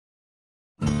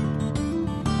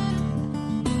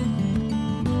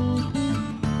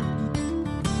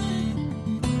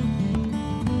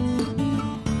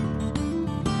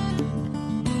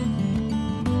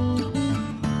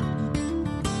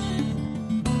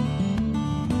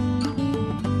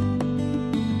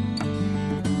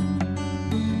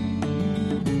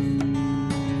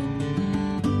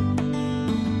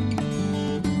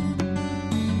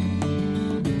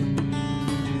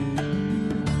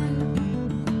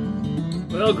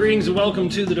Well, greetings and welcome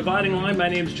to The Dividing Line. My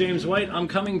name is James White. I'm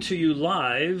coming to you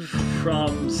live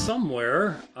from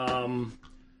somewhere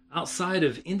outside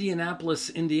of Indianapolis,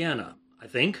 Indiana, I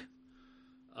think.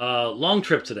 Long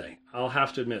trip today, I'll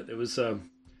have to admit. It was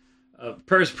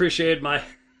prayers appreciated. My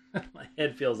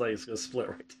head feels like it's going to split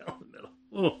right down the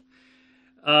middle.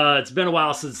 It's been a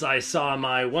while since I saw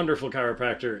my wonderful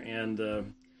chiropractor,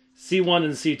 and C1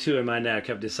 and C2 in my neck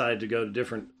have decided to go to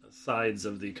different sides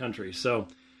of the country. So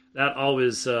that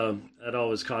always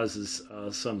causes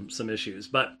some issues.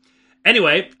 But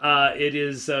anyway, it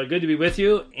is good to be with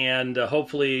you, and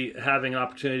hopefully having an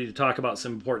opportunity to talk about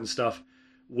some important stuff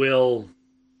will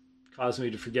cause me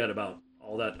to forget about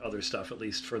all that other stuff, at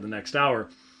least for the next hour.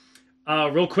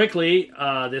 Real quickly,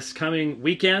 this coming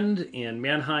weekend in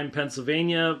Mannheim,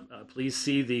 Pennsylvania, please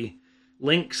see the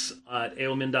links at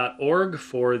aomin.org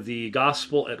for the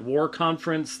Gospel at War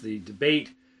conference, the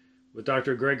debate with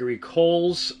Dr. Gregory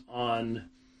Coles on,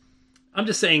 I'm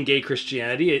just saying, gay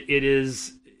Christianity. It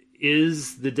is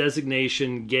the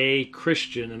designation gay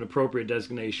Christian an appropriate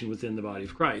designation within the body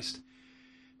of Christ?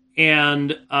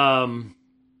 And I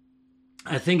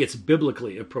think it's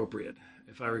biblically appropriate,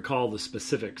 if I recall the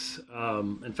specifics.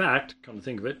 In fact, come to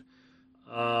think of it,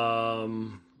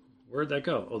 where'd that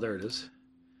go? Oh, there it is.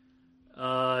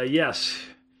 Yes.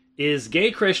 Is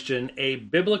gay Christian a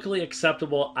biblically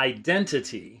acceptable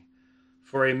identity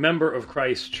for a member of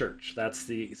Christ's church? That's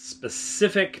the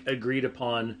specific agreed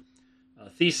upon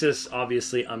thesis.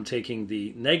 Obviously, I'm taking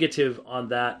the negative on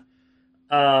that.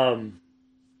 I've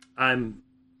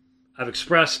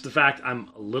expressed the fact I'm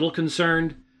a little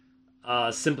concerned,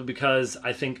 simply because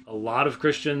I think a lot of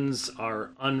Christians are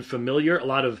unfamiliar. A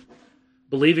lot of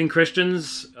believing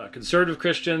Christians, conservative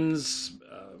Christians,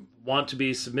 want to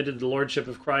be submitted to the Lordship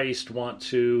of Christ, want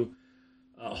to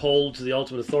hold to the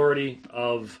ultimate authority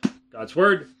of God's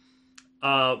Word.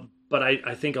 But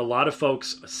I think a lot of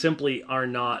folks simply are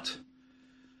not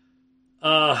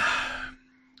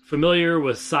familiar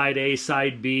with side A,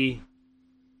 side B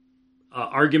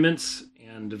arguments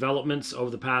and developments over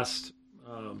the past,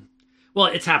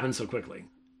 it's happened so quickly,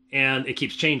 and it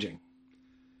keeps changing.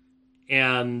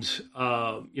 And,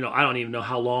 I don't even know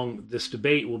how long this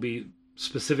debate will be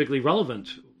specifically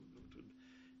relevant,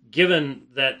 given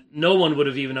that no one would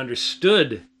have even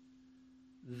understood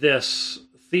this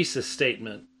thesis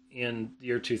statement in the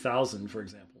year 2000, for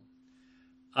example.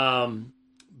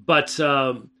 But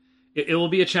it will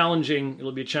be a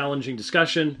challenging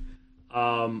discussion.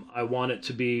 I want it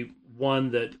to be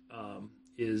one that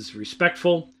is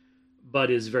respectful, but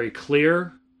is very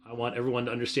clear. I want everyone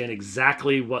to understand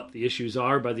exactly what the issues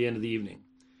are by the end of the evening.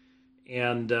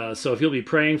 And so if you'll be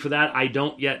praying for that, I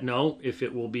don't yet know if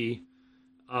it will be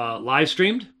live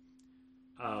streamed.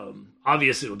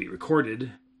 Obviously, it will be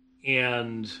recorded,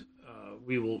 and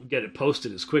we will get it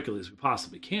posted as quickly as we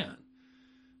possibly can.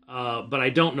 But I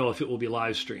don't know if it will be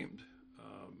live streamed.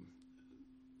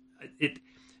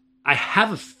 I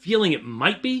have a feeling it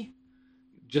might be,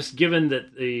 just given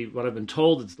that what I've been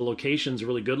told, it's the location's a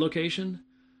really good location.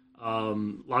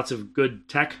 Lots of good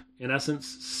tech, in essence.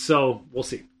 So we'll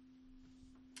see.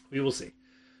 We will see.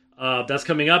 That's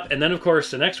coming up. And then, of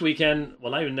course, the next weekend,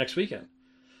 well, not even next weekend,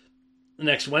 the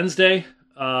next Wednesday,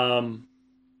 the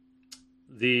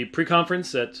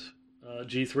pre-conference at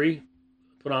G3,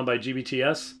 put on by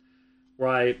GBTS, where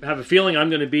I have a feeling I'm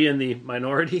going to be in the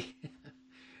minority.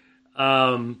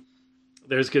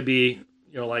 There's going to be,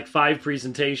 like 5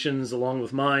 presentations along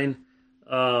with mine.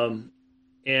 And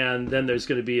then there's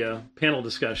going to be a panel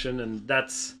discussion, and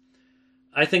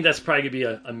I think that's probably going to be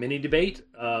a mini debate,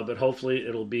 but hopefully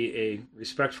it'll be a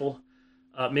respectful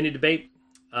mini debate.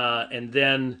 And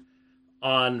then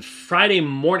on Friday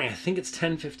morning, I think it's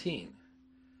 10:15.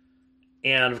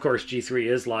 And of course, G3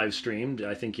 is live streamed.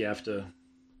 I think you have to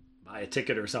buy a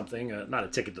ticket or something. Not a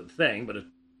ticket to the thing, but to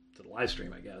the live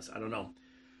stream, I guess. I don't know.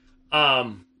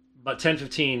 But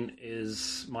 10:15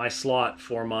 is my slot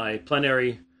for my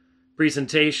plenary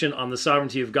presentation on the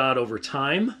sovereignty of God over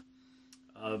time,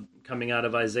 coming out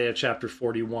of Isaiah chapter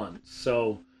 41.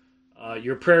 So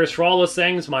your prayers for all those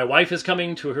things. My wife is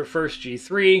coming to her first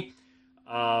G3.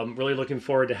 Really looking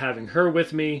forward to having her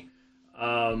with me.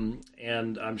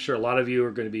 And I'm sure a lot of you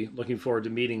are going to be looking forward to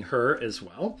meeting her as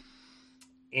well.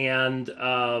 And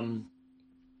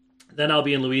then I'll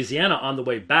be in Louisiana on the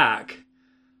way back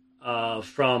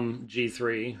from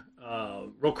G3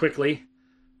 real quickly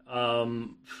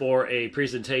for a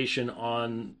presentation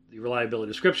on the reliability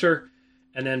of Scripture.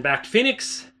 And then back to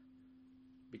Phoenix,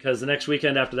 because the next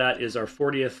weekend after that is our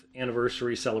 40th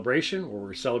anniversary celebration, where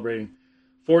we're celebrating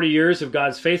 40 years of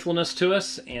God's faithfulness to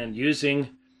us and using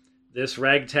this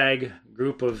ragtag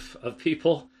group of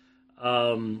people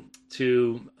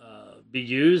to be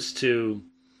used to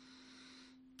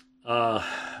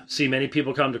see many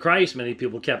people come to Christ, many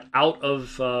people kept out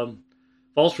of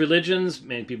false religions,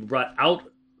 many people brought out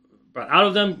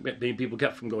of them, many people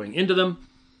kept from going into them,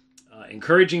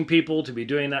 encouraging people to be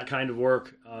doing that kind of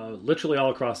work literally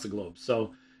all across the globe.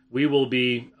 So we will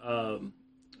be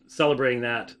celebrating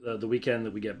that the weekend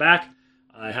that we get back.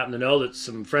 I happen to know that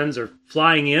some friends are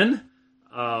flying in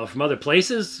from other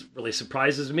places. Really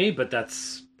surprises me, but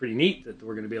that's pretty neat that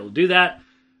we're going to be able to do that.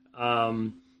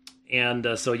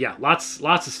 So yeah, lots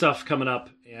of stuff coming up,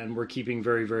 and we're keeping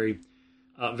very, very,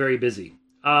 very busy.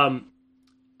 I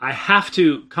have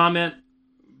to comment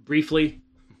briefly.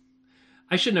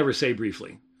 I should never say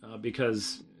briefly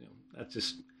because that's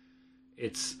just,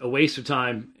 it's a waste of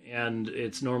time, and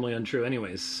it's normally untrue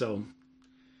anyways. So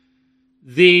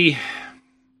the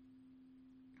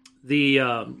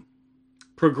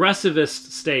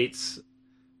progressivist states,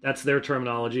 that's their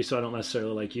terminology, so I don't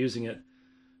necessarily like using it.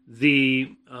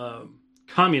 The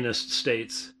communist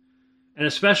states, and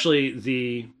especially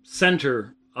the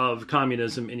center of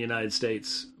communism in the United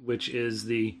States, which is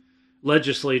the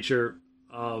legislature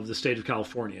of the state of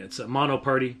California. It's a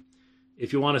monoparty.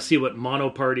 If you want to see what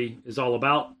monoparty is all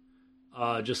about,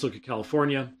 just look at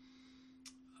California.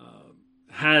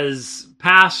 Has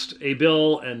passed a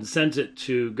bill and sent it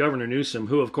to Governor Newsom,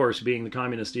 who, of course, being the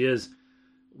communist he is,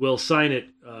 will sign it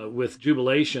with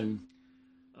jubilation,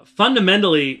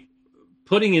 fundamentally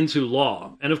putting into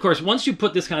law. And, of course, once you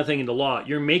put this kind of thing into law,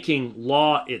 you're making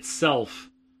law itself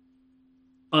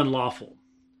unlawful.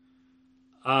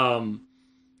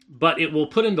 But it will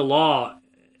put into law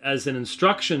as an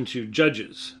instruction to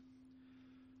judges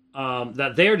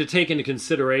that they are to take into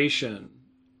consideration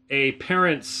a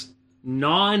parent's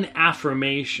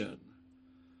non-affirmation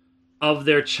of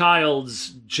their child's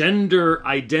gender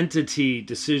identity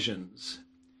decisions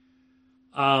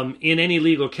in any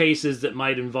legal cases that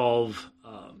might involve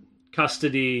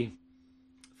custody,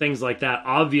 things like that.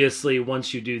 Obviously,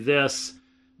 once you do this,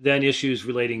 then issues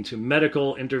relating to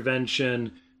medical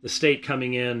intervention, the state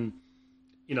coming in,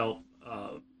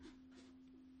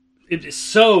 it is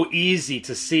so easy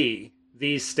to see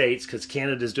these states, because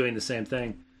Canada's doing the same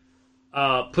thing,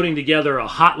 putting together a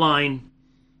hotline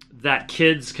that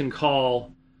kids can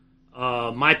call.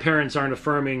 My parents aren't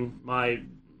affirming my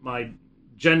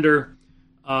gender,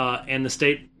 and the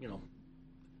state,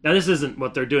 Now, this isn't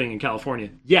what they're doing in California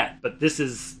yet, but this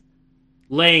is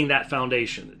laying that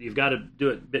foundation. You've got to do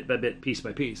it bit by bit, piece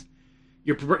by piece.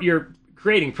 You're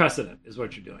creating precedent, is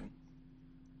what you're doing.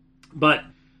 But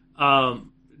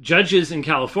judges in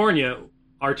California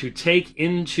are to take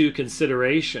into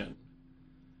consideration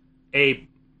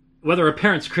whether a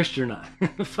parent's Christian or not,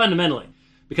 fundamentally.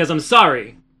 Because I'm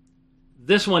sorry,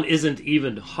 this one isn't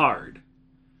even hard.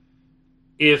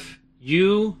 If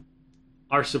you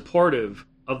are supportive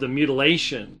of the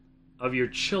mutilation of your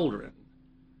children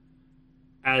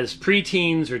as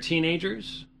preteens or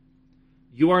teenagers,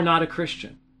 you are not a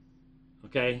Christian.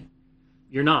 Okay?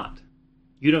 You're not.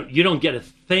 You don't get a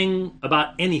thing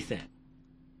about anything.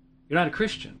 You're not a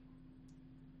Christian.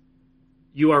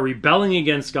 You are rebelling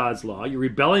against God's law. You're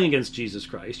rebelling against Jesus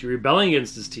Christ. You're rebelling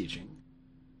against his teaching.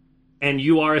 And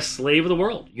you are a slave of the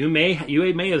world. You may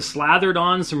have slathered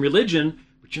on some religion,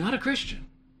 but you're not a Christian.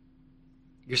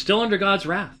 You're still under God's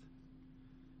wrath.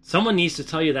 Someone needs to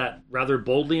tell you that rather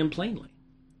boldly and plainly.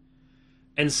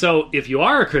 And so if you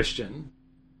are a Christian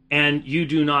and you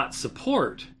do not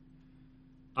support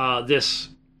this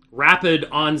rapid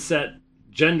onset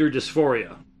gender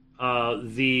dysphoria,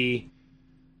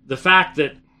 the fact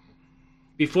that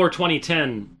before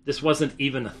 2010, this wasn't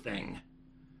even a thing.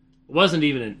 It wasn't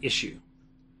even an issue.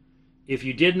 If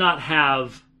you did not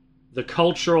have the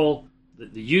cultural, the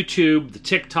YouTube, the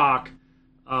TikTok,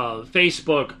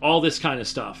 Facebook, all this kind of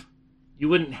stuff, you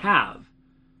wouldn't have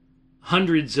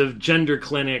hundreds of gender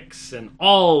clinics and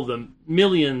all the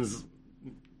millions,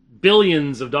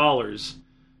 billions of dollars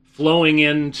flowing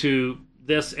into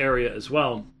this area as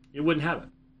well. You wouldn't have it.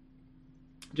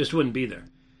 It just wouldn't be there.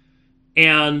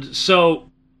 And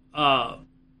so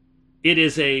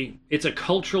it's a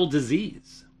cultural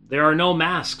disease. There are no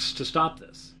masks to stop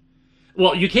this.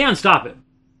 Well, you can stop it.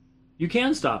 You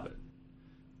can stop it.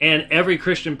 And every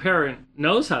Christian parent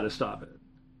knows how to stop it.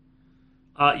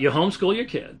 You homeschool your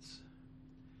kids.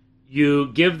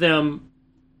 You give them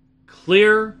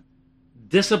clear,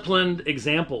 disciplined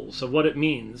examples of what it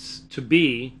means to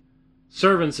be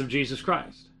servants of Jesus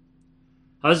Christ.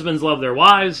 Husbands love their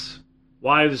wives.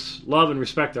 Wives love and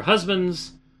respect their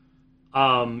husbands.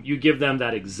 You give them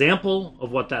that example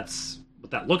of what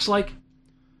that looks like.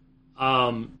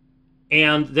 And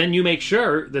then you make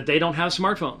sure that they don't have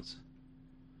smartphones.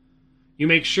 You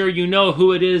make sure you know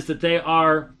who it is that they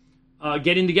are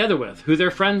getting together with, who their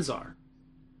friends are.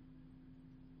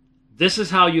 This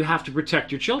is how you have to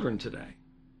protect your children today.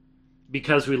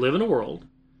 Because we live in a world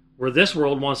where this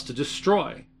world wants to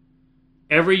destroy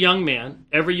every young man,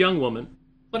 every young woman,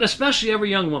 but especially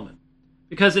every young woman,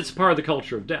 because it's part of the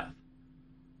culture of death.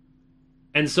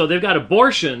 And so they've got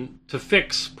abortion to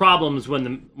fix problems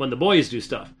when the boys do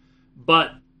stuff.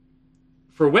 But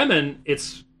for women,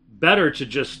 it's better to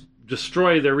just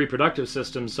destroy their reproductive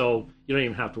system so you don't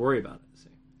even have to worry about it. See?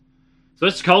 So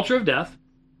it's culture of death.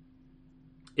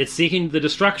 It's seeking the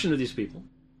destruction of these people.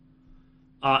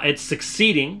 It's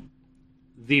succeeding.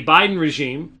 The Biden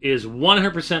regime is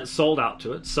 100% sold out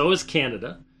to it. So is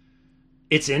Canada.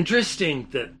 It's interesting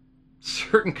that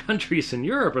certain countries in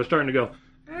Europe are starting to go,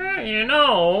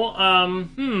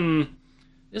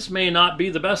 this may not be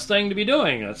the best thing to be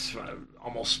doing. It's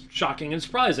almost shocking and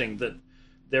surprising that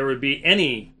there would be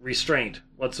any restraint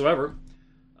whatsoever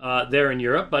there in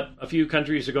Europe. But a few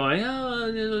countries are going,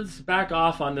 let's back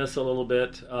off on this a little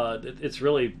bit. It's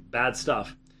really bad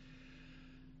stuff.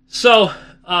 So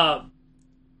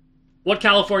what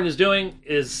California is doing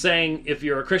is saying if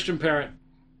you're a Christian parent,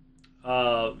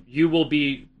 you will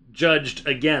be judged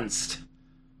against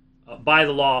by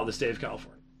the law of the state of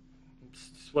California.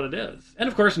 It's what it is. And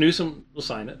of course, Newsom will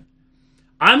sign it.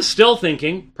 I'm still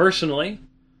thinking, personally,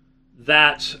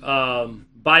 that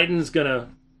Biden's going to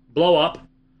blow up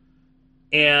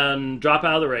and drop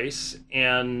out of the race,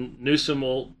 and Newsom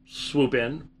will swoop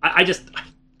in. I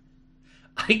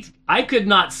could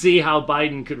not see how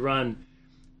Biden could run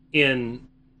in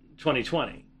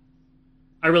 2020.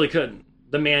 I really couldn't.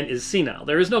 The man is senile.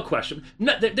 There is no question.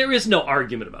 No, there is no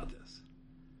argument about this.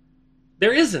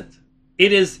 There isn't.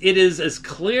 It is as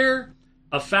clear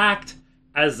a fact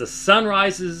as the sun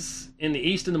rises in the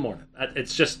east in the morning.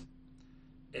 It's just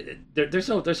there's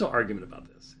no argument about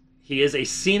this. He is a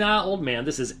senile old man.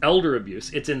 This is elder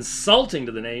abuse. It's insulting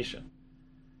to the nation.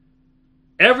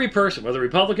 Every person, whether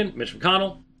Republican, Mitch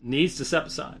McConnell, needs to step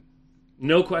aside.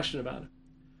 No question about it.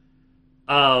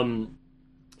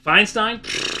 Feinstein,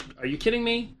 are you kidding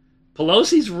me?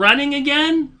 Pelosi's running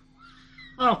again?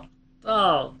 Oh.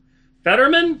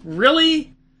 Fetterman,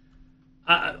 really?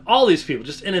 All these people,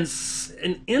 just an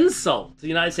insult to the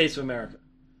United States of America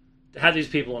to have these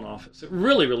people in office. It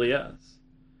really, really is.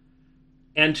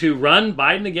 And to run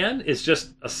Biden again is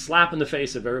just a slap in the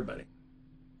face of everybody.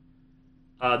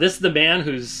 This is the man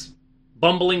who's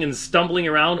bumbling and stumbling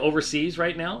around overseas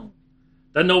right now.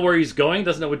 Doesn't know where he's going,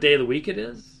 doesn't know what day of the week it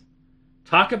is.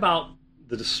 Talk about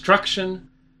the destruction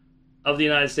of the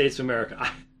United States of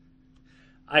America.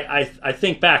 I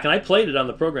think back, and I played it on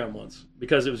the program once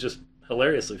because it was just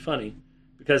hilariously funny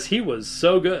because he was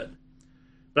so good.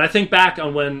 But I think back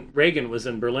on when Reagan was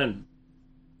in Berlin,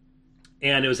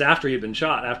 and it was after he had been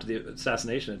shot, after the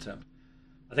assassination attempt.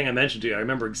 I think I mentioned to you, I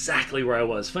remember exactly where I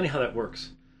was. Funny how that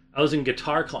works. I was in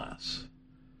guitar class,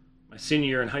 my senior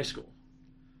year in high school,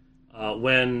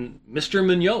 when Mr.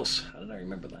 Munoz, how did I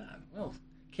remember that? Well,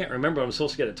 can't remember what I'm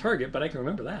supposed to get at Target, but I can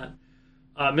remember that.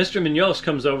 Mr. Munoz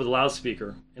comes over the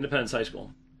loudspeaker, Independence High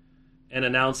School, and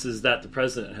announces that the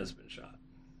president has been shot.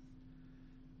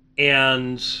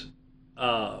 And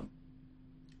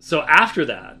so after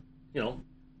that,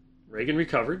 Reagan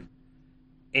recovered,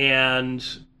 and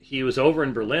he was over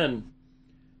in Berlin,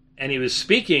 and he was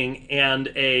speaking, and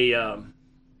a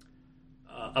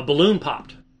balloon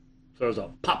popped. So it was a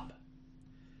pop.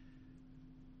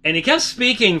 And he kept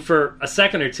speaking for a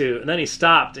second or two, and then he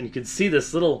stopped, and you could see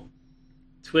this little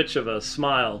twitch of a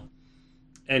smile,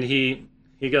 and he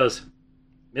goes,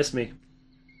 "Miss me."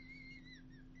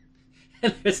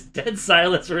 And there's dead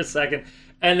silence for a second,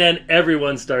 and then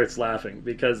everyone starts laughing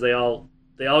because they all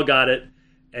got it,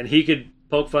 and he could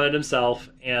poke fun at himself,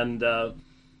 and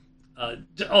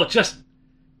just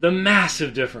the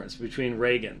massive difference between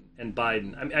Reagan and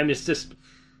Biden. I mean, it's just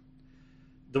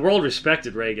the world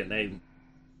respected Reagan.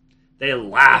 They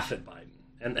laugh at Biden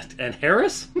and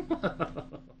Harris.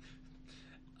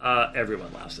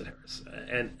 Everyone laughs at Harris,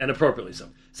 and appropriately so.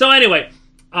 So anyway,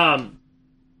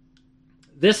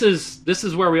 this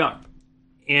is where we are,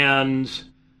 and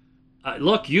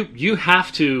look, you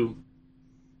have to,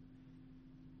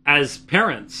 as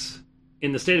parents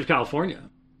in the state of California,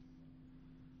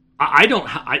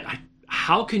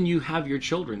 how can you have your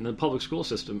children in the public school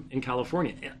system in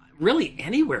California, really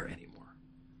anywhere anymore?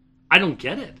 I don't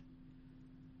get it.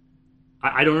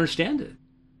 I don't understand it.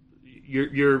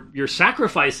 You're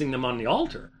sacrificing them on the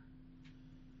altar,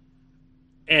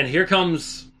 and here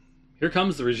comes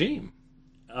the regime.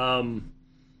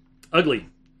 Ugly,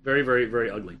 very, very, very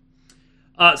ugly.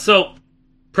 So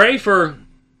pray for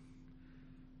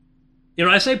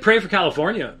I say pray for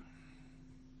California.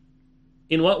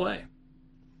 In what way?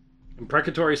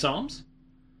 Imprecatory Psalms?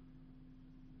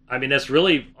 I mean, that's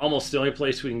really almost the only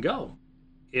place we can go.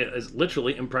 It is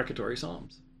literally imprecatory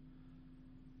Psalms.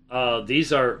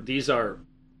 These are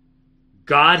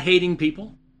God-hating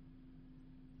people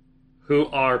who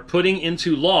are putting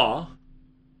into law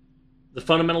the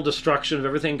fundamental destruction of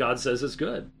everything God says is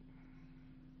good.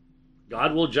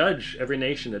 God will judge every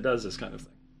nation that does this kind of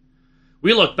thing.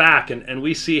 We look back and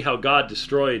we see how God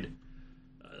destroyed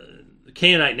the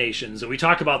Canaanite nations, and we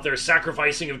talk about their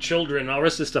sacrificing of children and all the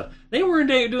rest of this stuff. They weren't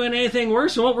doing anything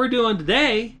worse than what we're doing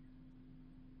today.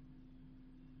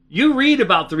 You read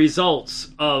about the results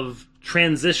of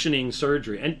transitioning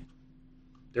surgery, and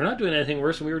they're not doing anything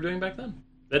worse than we were doing back then.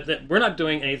 That we're not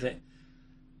doing anything.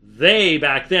 They,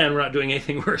 back then, were not doing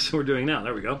anything worse than we're doing now.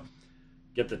 There we go.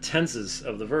 Get the tenses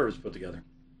of the verbs put together.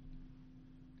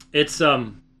 It's,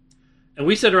 and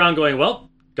we sit around going, well,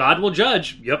 God will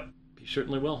judge. Yep, he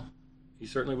certainly will. He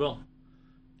certainly will.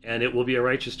 And it will be a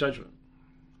righteous judgment.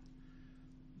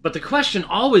 But the question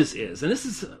always is, and this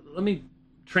is, let me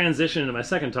transition into my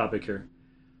second topic here.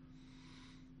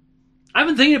 I've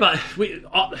been thinking about,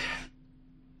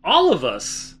 all of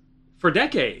us, for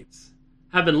decades,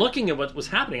 have been looking at what was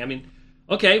happening. I mean,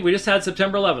 okay, we just had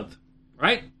September 11th,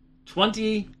 right?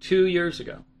 22 years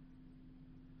ago.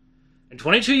 And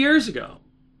 22 years ago,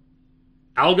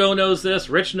 Algo knows this,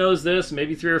 Rich knows this,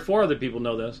 maybe 3 or 4 other people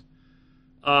know this.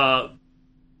 But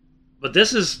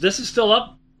this is still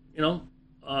up,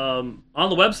 on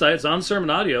the website. It's on Sermon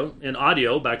Audio, in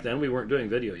audio back then. We weren't doing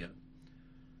video yet.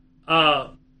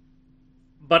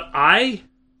 But I,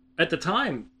 at the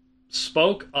time,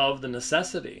 spoke of the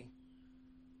necessity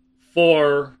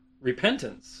for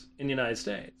repentance in the United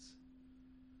States.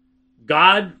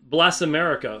 God bless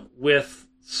America with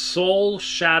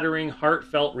soul-shattering,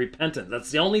 heartfelt repentance.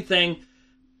 That's the only thing,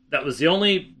 that was the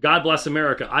only God bless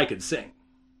America I could sing.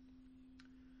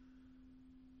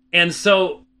 And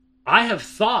so I have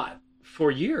thought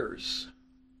for years,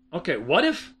 okay, what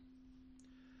if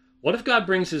God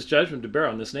brings his judgment to bear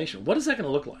on this nation? What is that going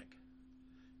to look like?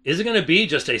 Is it going to be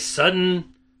just a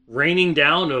sudden raining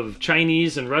down of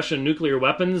Chinese and Russian nuclear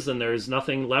weapons and there's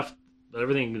nothing left,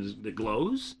 everything that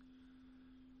glows?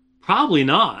 Probably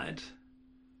not.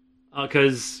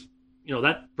 Because,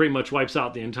 that pretty much wipes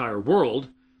out the entire world.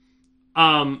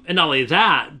 And not only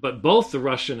that, but both the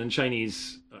Russian and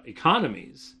Chinese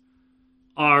economies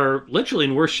are literally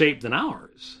in worse shape than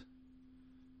ours.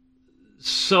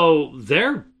 So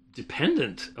they're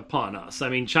dependent upon us. I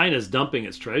mean, China's dumping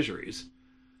its treasuries.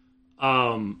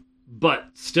 But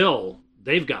still,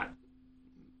 they've got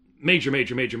major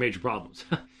problems.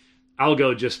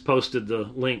 Algo just posted the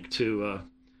link to,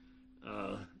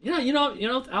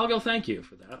 Algo, thank you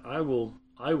for that. I will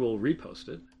repost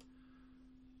it.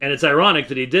 And it's ironic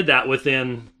that he did that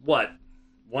within, 1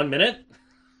 minute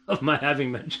of my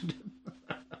having mentioned him.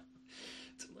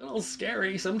 It's a little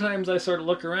scary. Sometimes I sort of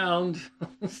look around.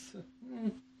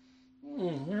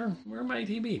 Where might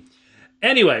he be?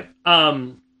 Anyway,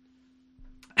 what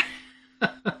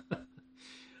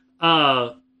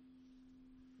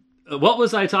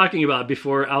was I talking about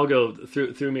before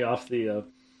Algo threw me off the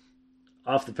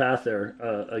path there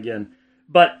again?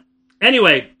 But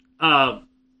anyway,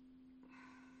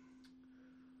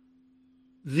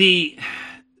 the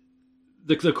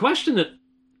question that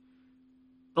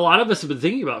a lot of us have been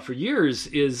thinking about for years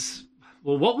is,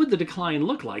 well, what would the decline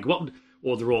look like? What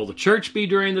will the role of the church be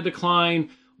during the decline?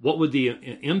 What would the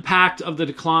impact of the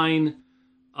decline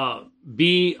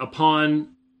be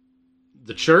upon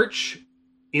the church,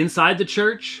 inside the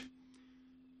church?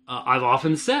 I've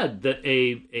often said that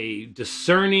a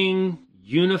discerning,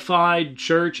 unified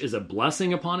church is a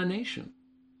blessing upon a nation.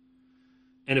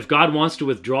 And if God wants to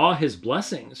withdraw his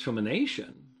blessings from a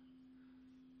nation,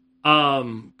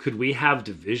 could we have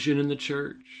division in the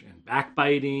church and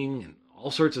backbiting and all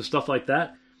sorts of stuff like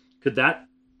that? Could that,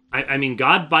 I mean,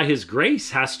 God by his grace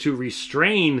has to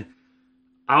restrain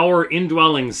our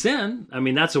indwelling sin. I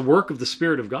mean, that's a work of the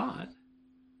Spirit of God.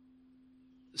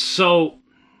 So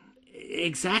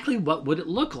exactly what would it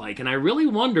look like? And I really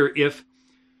wonder if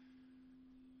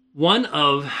one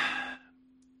of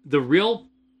the real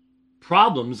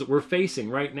problems that we're facing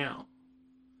right now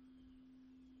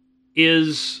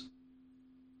is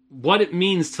what it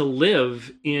means to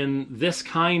live in this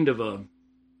kind of a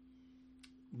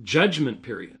judgment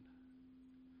period.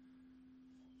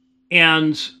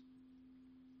 And,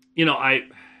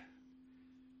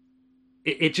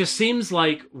 it just seems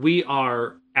like we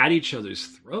are at each other's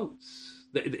throats.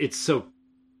 It's so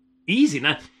easy.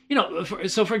 Now,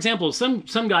 for example,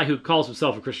 some guy who calls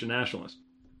himself a Christian nationalist,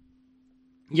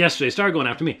 yesterday started going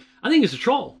after me. I think he's a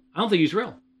troll. I don't think he's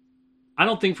real. I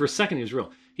don't think for a second he was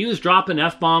real. He was dropping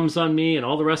F-bombs on me and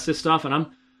all the rest of this stuff, and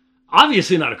I'm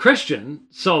obviously not a Christian,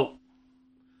 so...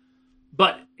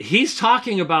 But he's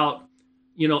talking about,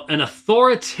 an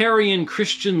authoritarian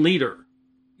Christian leader.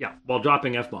 Yeah, while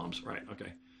dropping F-bombs. Right,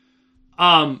 okay.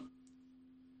 And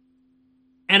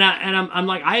I'm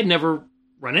like, I had never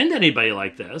run into anybody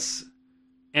like this.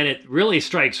 And it really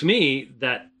strikes me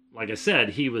that, like I said,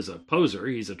 he was a poser.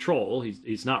 He's a troll.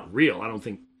 He's not real. I don't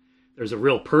think there's a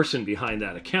real person behind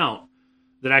that account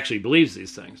that actually believes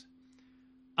these things.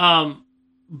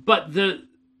 But the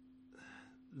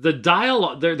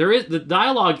dialogue the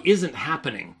dialogue isn't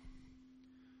happening.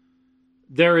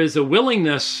 There is a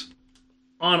willingness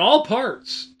on all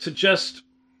parts to just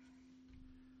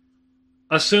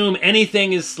assume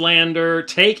anything is slander,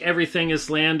 take everything as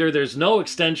slander. There's no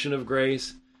extension of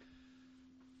grace.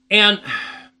 And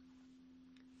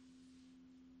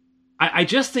I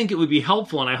just think it would be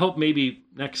helpful, and I hope maybe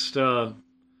next, a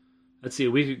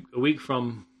week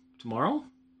from tomorrow?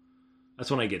 That's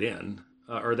when I get in.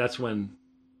 A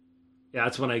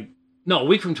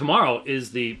week from tomorrow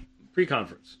is the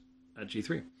pre-conference at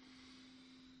G3.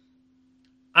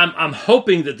 I'm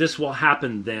hoping that this will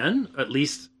happen then, at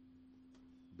least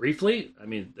briefly. I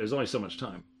mean, there's only so much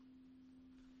time.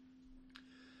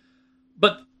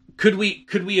 But could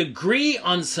we agree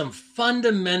on some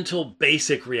fundamental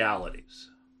basic realities?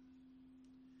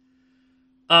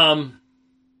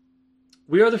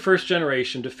 We are the first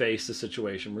generation to face the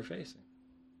situation we're facing.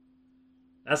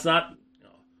 That's not,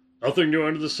 nothing new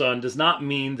under the sun does not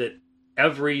mean that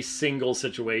every single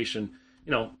situation,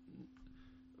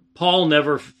 Paul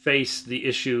never faced the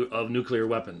issue of nuclear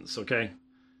weapons, okay?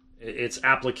 It's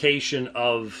application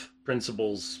of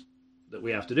principles that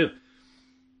we have to do.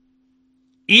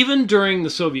 Even during the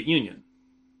Soviet Union,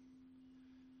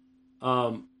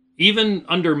 even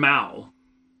under Mao,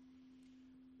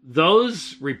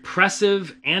 those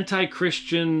repressive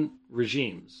anti-Christian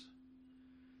regimes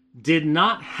did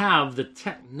not have the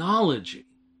technology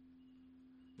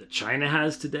that China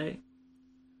has today,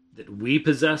 that we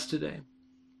possess today.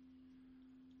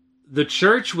 The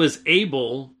church was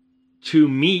able to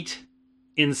meet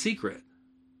in secret.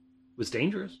 It was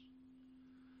dangerous.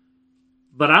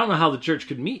 But I don't know how the church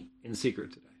could meet in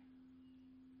secret today.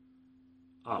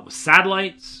 With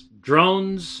satellites,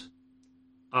 drones.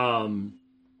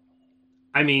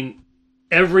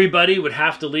 Everybody would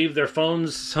have to leave their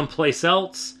phones someplace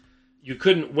else. You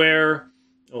couldn't wear...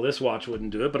 Well, this watch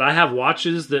wouldn't do it, but I have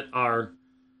watches that are,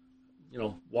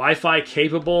 Wi-Fi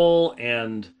capable,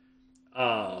 and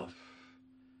I've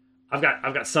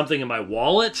got something in my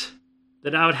wallet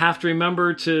that I would have to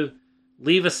remember to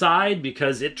leave aside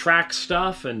because it tracks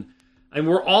stuff, and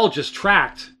we're all just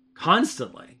tracked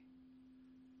constantly.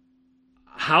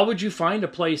 How would you find a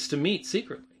place to meet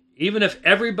secretly? Even if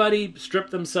everybody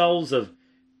stripped themselves of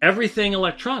everything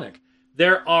electronic,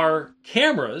 there are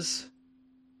cameras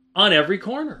on every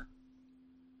corner.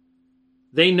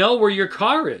 They know where your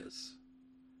car is.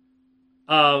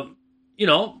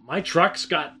 My truck's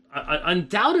got,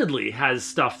 undoubtedly has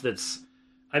stuff that's,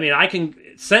 I can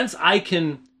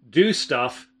do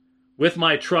stuff with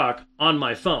my truck on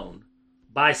my phone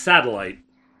by satellite.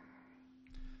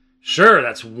 Sure,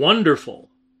 that's wonderful.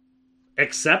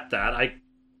 Except that I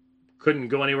couldn't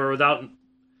go anywhere without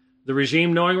the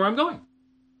regime knowing where I'm going.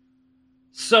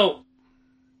 So,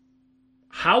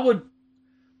 how would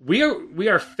we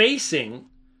are facing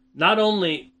not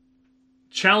only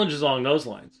challenges along those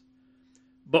lines,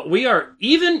 but we are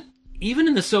even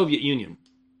in the Soviet Union.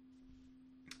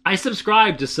 I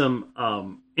subscribe to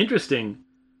some interesting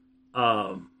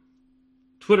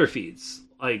Twitter feeds,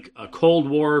 like Cold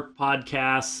War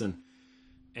podcasts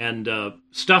and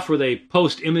stuff where they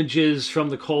post images from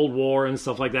the Cold War and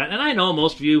stuff like that. And I know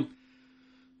most of you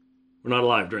were not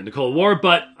alive during the Cold War,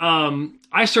 but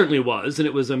I certainly was, and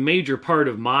it was a major part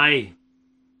of my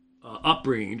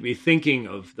upbringing to be thinking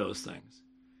of those things.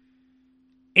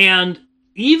 And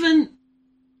even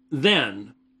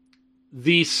then,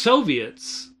 the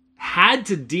Soviets had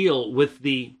to deal with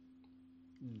the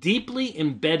deeply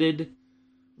embedded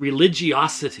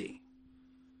religiosity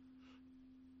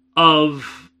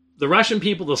of the Russian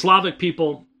people, the Slavic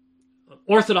people,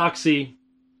 Orthodoxy,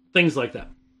 things like that.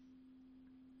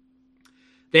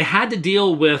 They had to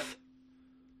deal with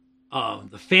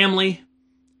the family.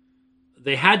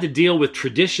 They had to deal with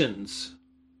traditions.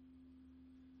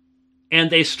 And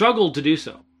they struggled to do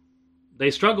so. They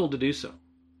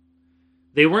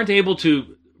weren't able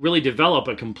to really develop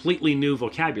a completely new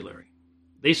vocabulary.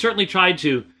 They certainly tried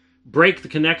to break the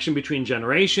connection between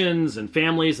generations and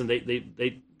families, and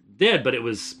they did, but it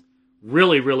was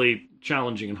really, really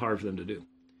challenging and hard for them to do.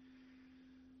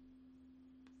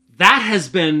 That has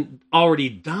been already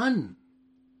done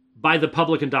by the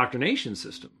public indoctrination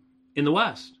system in the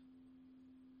West.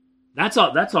 That's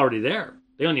already there.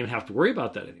 They don't even have to worry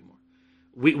about that anymore.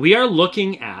 We are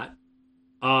looking at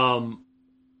the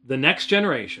next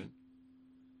generation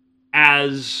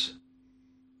as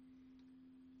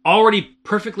already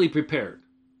perfectly prepared.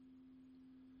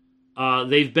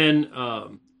 They've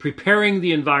been preparing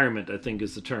the environment, I think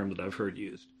is the term that I've heard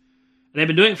used. And they've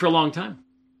been doing it for a long time.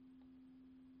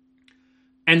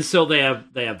 And so they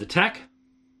have the tech,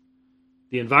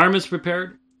 the environment's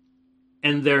prepared,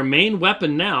 and their main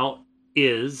weapon now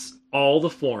is all the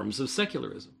forms of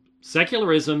secularism.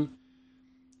 Secularism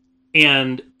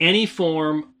and any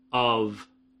form of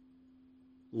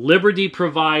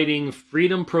liberty-providing,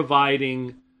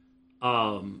 freedom-providing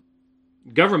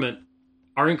government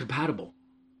are incompatible.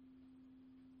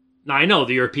 Now, I know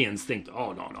the Europeans think,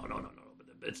 oh, no.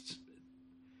 But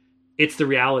it's the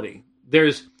reality.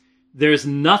 There's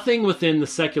nothing within the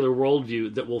secular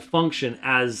worldview that will function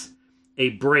as a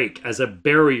break, as a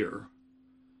barrier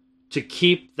to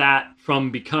keep that from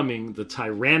becoming the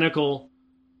tyrannical,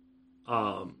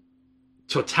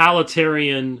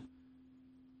 totalitarian,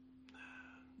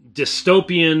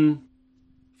 dystopian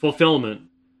fulfillment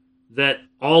that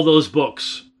all those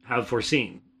books have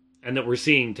foreseen and that we're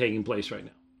seeing taking place right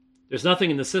now. There's nothing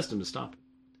in the system to stop it.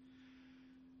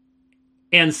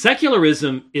 And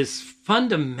secularism is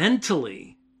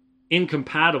fundamentally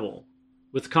incompatible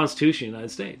with the Constitution of the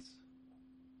United States.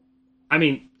 I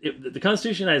mean, the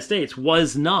Constitution of the United States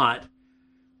was not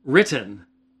written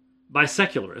by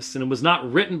secularists, and it was not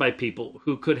written by people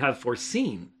who could have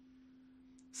foreseen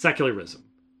secularism.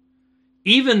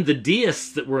 Even the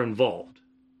deists that were involved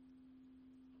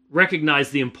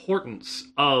recognized the importance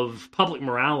of public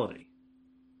morality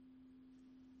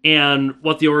and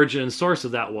what the origin and source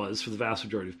of that was for the vast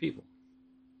majority of people.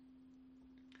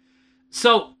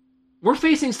 So we're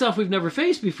facing stuff we've never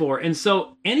faced before. And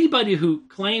so anybody who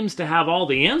claims to have all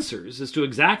the answers as to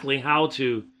exactly how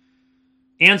to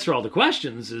answer all the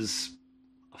questions is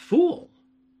a fool.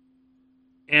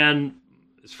 And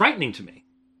it's frightening to me.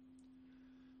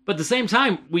 But at the same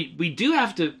time, we do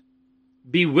have to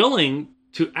be willing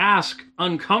to ask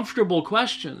uncomfortable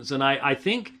questions. And I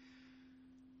think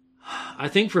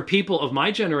for people of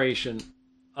my generation,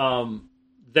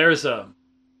 there's a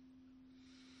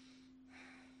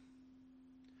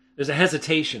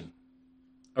hesitation,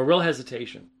 a real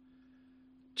hesitation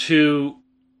to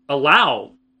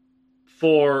allow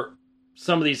for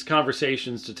some of these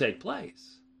conversations to take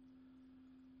place.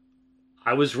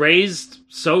 I was raised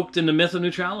soaked in the myth of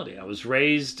neutrality. I was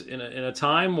raised in a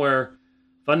time where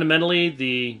fundamentally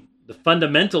the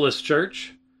fundamentalist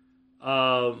church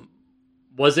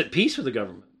was at peace with the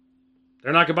government.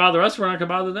 They're not going to bother us. We're not going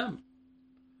to bother them.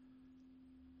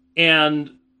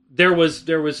 And there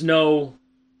was no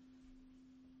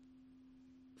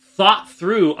thought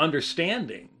through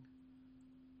understanding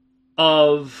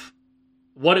of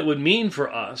what it would mean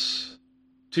for us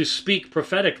to speak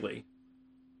prophetically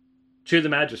to the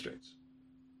magistrates.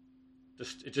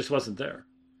 It just wasn't there.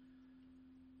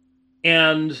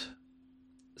 And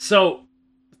so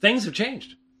things have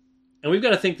changed. And we've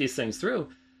got to think these things through.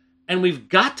 And we've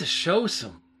got to show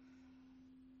some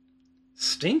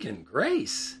stinking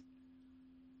grace.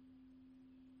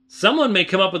 Someone may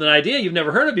come up with an idea you've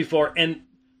never heard of before, and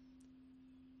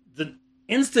the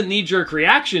instant knee-jerk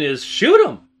reaction is, shoot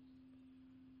them.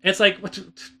 And it's like,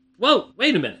 whoa,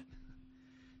 wait a minute.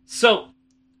 So,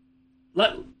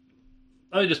 let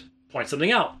me just point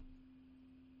something out.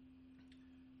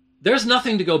 There's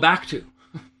nothing to go back to.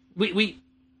 We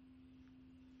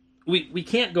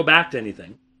can't go back to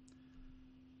anything.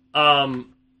 We're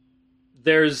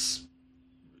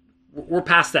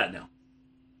past that now.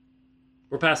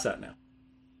 We're past that now.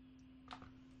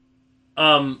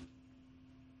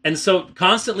 And so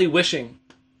constantly wishing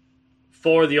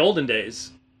for the olden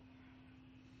days,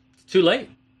 it's too late.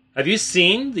 Have you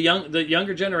seen the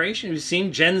younger generation? Have you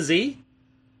seen Gen Z?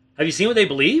 Have you seen what they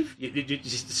believe? Did you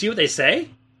see what they say?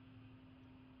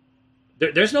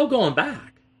 There's no going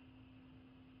back.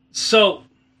 So,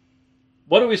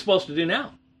 what are we supposed to do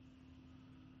now?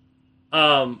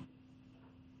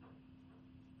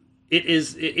 It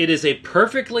is a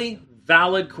perfectly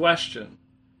valid question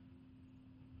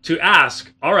to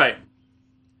ask. All right,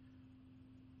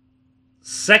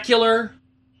 secular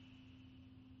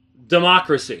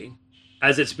democracy,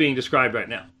 as it's being described right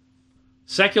now,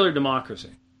 secular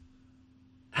democracy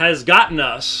has gotten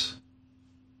us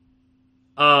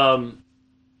a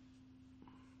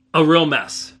real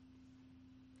mess.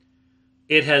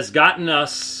 It has gotten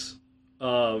us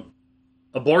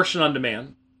abortion on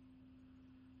demand.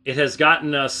 It has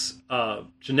gotten us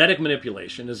genetic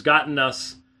manipulation. Has gotten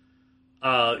us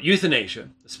euthanasia,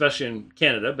 especially in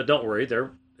Canada. But don't worry,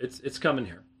 it's coming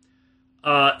here.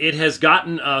 It has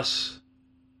gotten us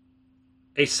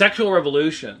a sexual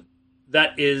revolution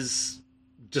that is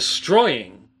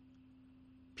destroying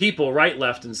people right,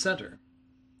 left, and center.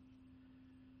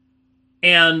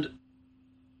 And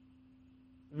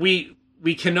we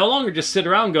can no longer just sit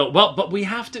around and go, well, but we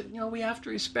have to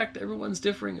respect everyone's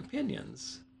differing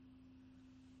opinions.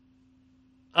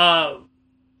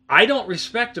 I don't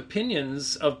respect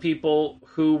opinions of people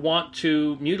who want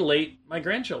to mutilate my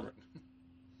grandchildren.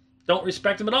 Don't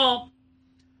respect them at all.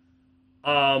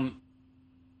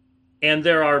 And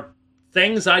there are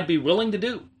things I'd be willing to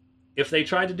do if they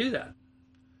tried to do that.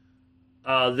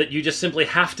 That you just simply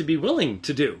have to be willing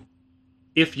to do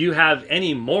if you have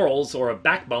any morals or a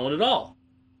backbone at all.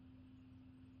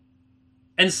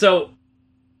 And so,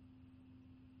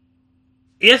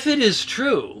 if it is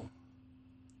true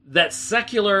that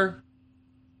secular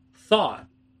thought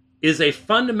is a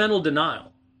fundamental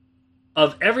denial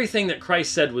of everything that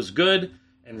Christ said was good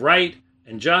and right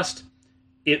and just,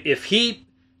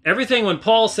 everything when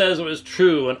Paul says it was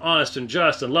true and honest and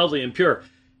just and lovely and pure,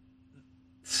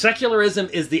 secularism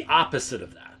is the opposite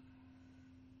of that.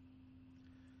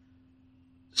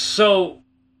 So,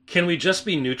 can we just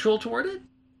be neutral toward it?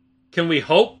 Can we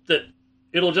hope that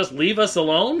it'll just leave us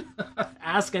alone?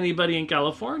 Ask anybody in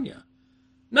California.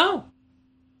 No.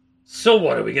 So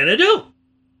what are we going to do?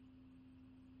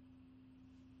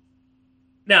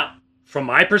 Now, from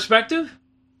my perspective,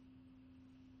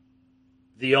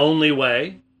 the only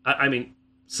way,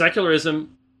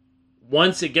 secularism,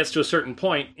 once it gets to a certain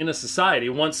point in a society,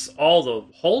 once all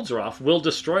the holds are off, will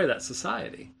destroy that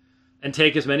society and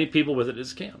take as many people with it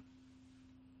as can.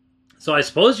 So I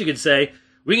suppose you could say,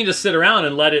 we can just sit around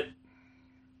and let it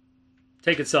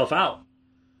take itself out.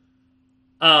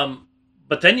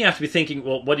 But then you have to be thinking,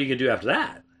 well, what are you going to do after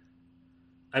that?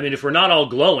 I mean, if we're not all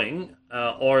glowing,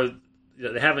 or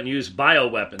they haven't used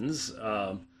bioweapons,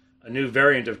 a new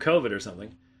variant of COVID or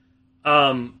something,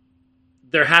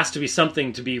 there has to be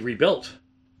something to be rebuilt.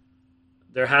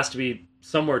 There has to be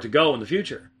somewhere to go in the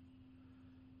future.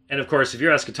 And of course, if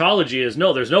your eschatology is,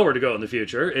 no, there's nowhere to go in the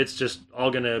future, it's just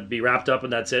all going to be wrapped up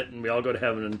and that's it, and we all go to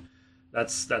heaven and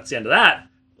that's the end of that,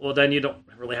 well, then you don't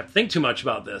really have to think too much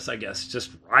about this, I guess.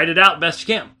 Just ride it out best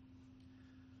you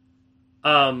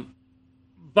can.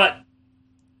 But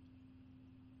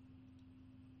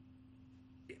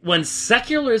when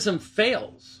secularism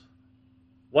fails,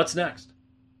 what's next?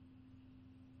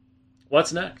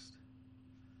 What's next?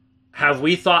 Have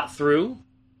we thought through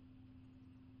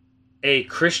a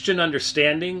Christian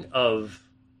understanding of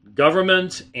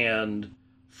government and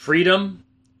freedom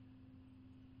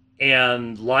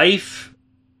and life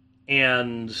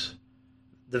and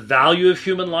the value of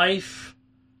human life?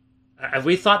 Have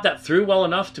we thought that through well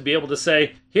enough to be able to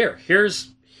say,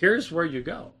 here's where you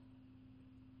go?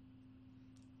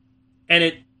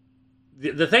 And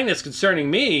the thing that's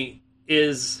concerning me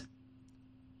is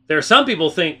there are some people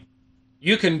think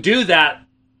you can do that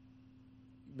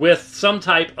with some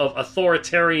type of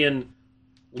authoritarian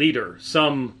leader,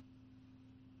 some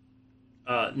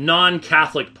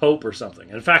non-Catholic pope or something.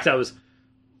 In fact, I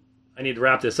need to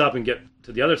wrap this up and get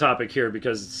to the other topic here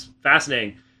because it's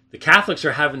fascinating. The Catholics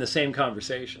are having the same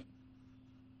conversation.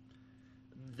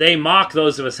 They mock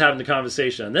those of us having the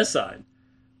conversation on this side,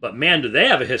 but man, do they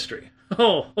have a history.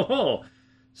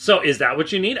 So is that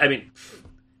what you need? I mean,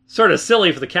 sort of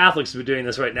silly for the Catholics to be doing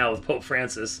this right now with Pope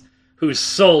Francis, who's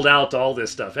sold out to all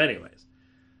this stuff anyways.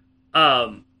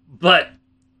 But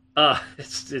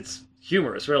it's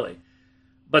humorous, really.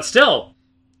 But still,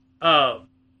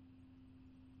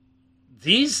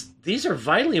 these are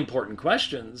vitally important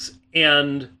questions,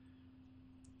 and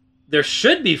there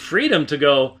should be freedom to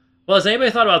go, well, has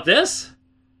anybody thought about this?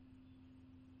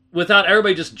 Without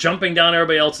everybody just jumping down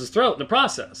everybody else's throat in the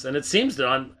process. And it seems that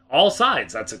on all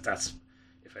sides, that's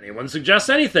if anyone suggests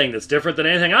anything that's different than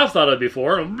anything I've thought of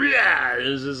before,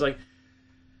 it's just like,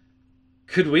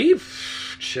 could we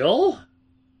chill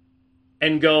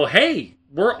and go, hey,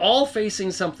 we're all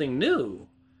facing something new.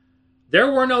 There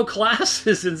were no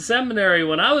classes in seminary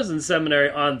when I was in seminary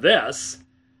on this,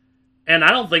 and I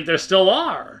don't think there still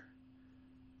are.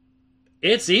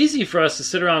 It's easy for us to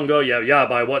sit around and go, yeah,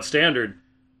 by what standard?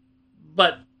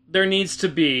 But there needs to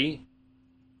be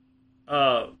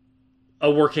a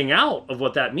working out of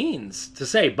what that means to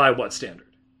say by what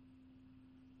standard.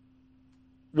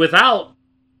 Without,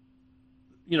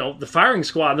 the firing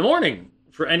squad in the morning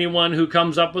for anyone who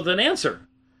comes up with an answer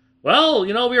Well,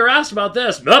 we were asked about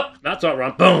this. Nope, that's not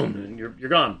wrong. Boom, and you're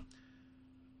gone.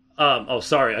 Oh,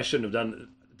 sorry, I shouldn't have done.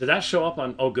 Did that show up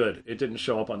on? Oh, good, it didn't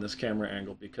show up on this camera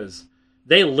angle because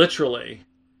they literally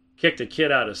kicked a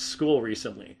kid out of school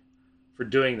recently for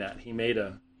doing that. He made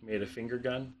a finger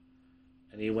gun,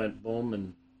 and he went boom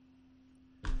and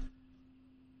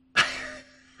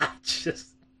just.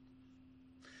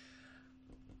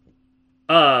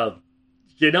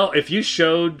 If you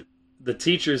showed the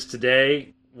teachers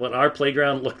today what our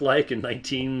playground looked like in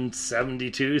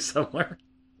 1972 somewhere,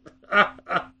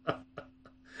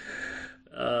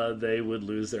 they would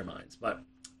lose their minds. But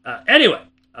anyway,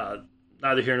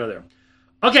 neither here nor there.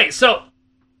 Okay, so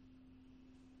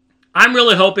I'm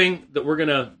really hoping that we're going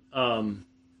to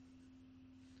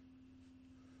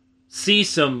see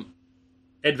some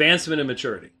advancement in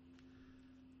maturity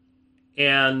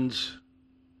and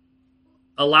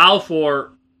allow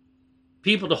for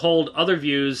people to hold other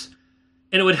views.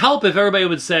 And it would help if everybody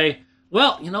would say,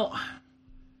 well,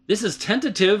 this is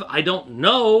tentative. I don't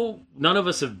know. None of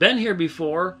us have been here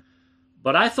before.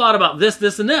 But I thought about this,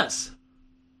 this, and this.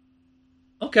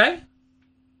 Okay.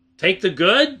 Take the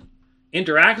good,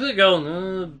 interact with it,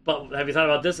 go, but have you thought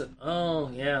about this? Oh,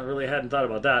 yeah, I really hadn't thought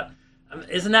about that.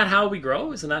 Isn't that how we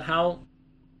grow? Isn't that how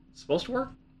it's supposed to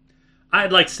work?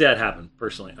 I'd like to see that happen,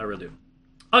 personally. I really do.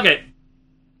 Okay.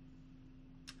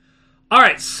 All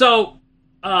right, so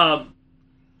the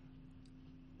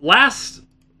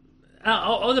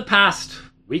past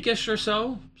weekish or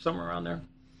so, somewhere around there,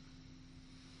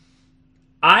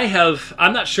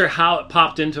 I'm not sure how it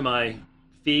popped into my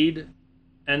feed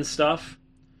and stuff,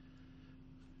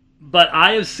 but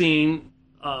I have seen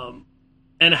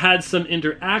and had some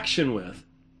interaction with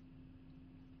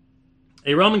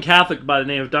a Roman Catholic by the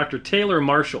name of Dr. Taylor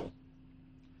Marshall.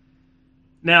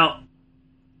 Now,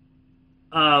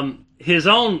 his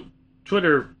own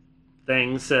Twitter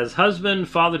thing says, husband,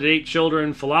 father to 8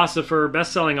 children, philosopher,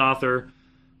 best-selling author,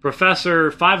 professor,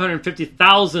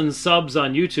 550,000 subs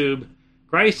on YouTube,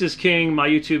 Christ is King, my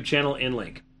YouTube channel in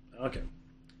link. Okay.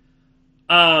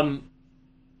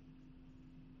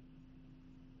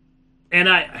 And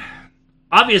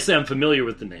obviously I'm familiar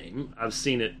with the name. I've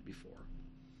seen it before.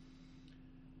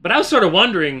 But I was sort of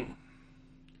wondering,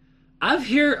 I've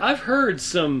heard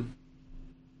some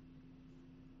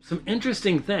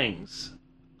interesting things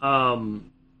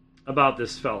about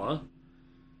this fella,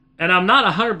 and I'm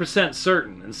not 100%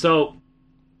 certain. And so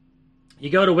you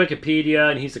go to Wikipedia,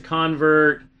 and he's a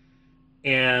convert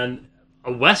and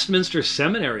a Westminster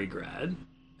Seminary grad,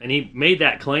 and he made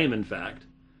that claim, in fact,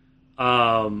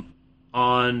 on...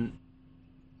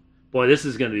 Boy, this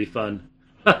is going to be fun.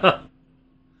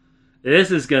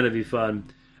 This is going to be fun.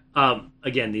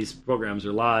 Again, these programs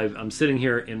are live. I'm sitting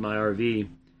here in my RV,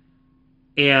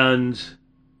 and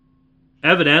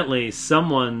evidently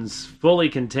someone's fully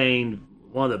contained,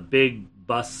 one of the big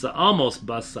bus, almost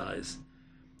bus size,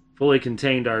 fully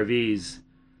contained RVs,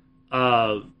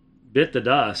 bit the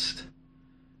dust,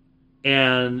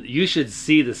 and you should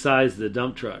see the size of the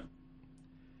dump truck.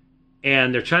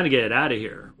 And they're trying to get it out of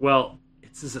here. Well,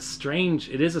 it is a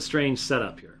strange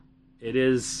setup here. It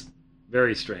is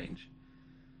very strange.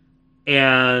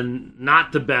 And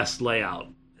not the best layout.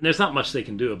 And there's not much they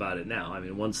can do about it now. I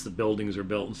mean, once the buildings are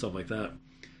built and stuff like that.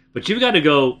 But you've got to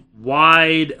go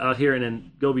wide out here and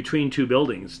then go between 2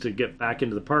 buildings to get back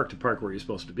into the park, to park where you're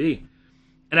supposed to be.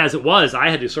 And as it was,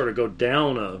 I had to sort of go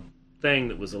down a thing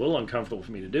that was a little uncomfortable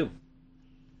for me to do.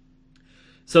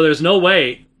 So there's no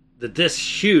way that this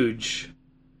huge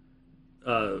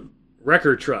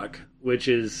wrecker truck, which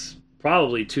is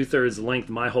probably 2/3 the length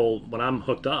of my whole, when I'm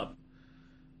hooked up,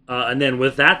 and then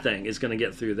with that thing, is going to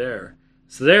get through there.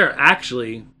 So they're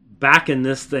actually backing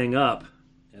this thing up,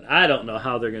 and I don't know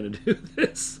how they're going to do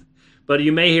this, but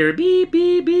you may hear beep,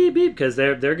 beep, beep, beep, because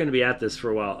they're going to be at this for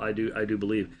a while. I do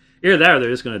believe. Either that, or they're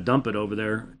just going to dump it over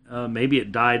there. Maybe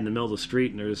it died in the middle of the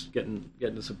street, and they're just getting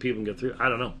to some people and get through. I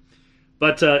don't know.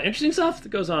 But interesting stuff that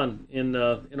goes on in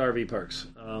RV parks.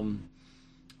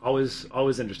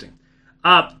 Always interesting.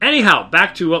 Anyhow,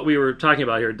 back to what we were talking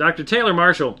about here. Dr. Taylor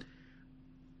Marshall,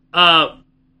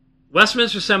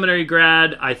 Westminster Seminary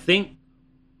grad. I think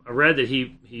I read that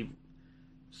he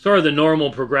sort of the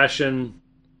normal progression.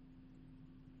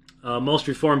 Most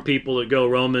Reformed people that go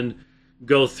Roman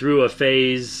go through a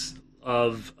phase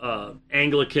of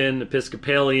Anglican,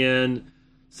 Episcopalian,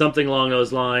 something along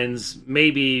those lines.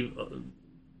 Maybe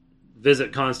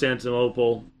visit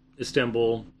Constantinople,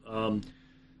 Istanbul,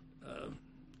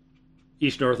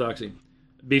 Eastern Orthodoxy,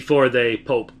 before they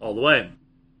pope all the way.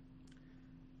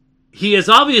 He is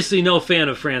obviously no fan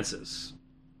of Francis.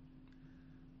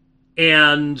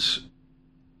 And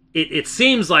it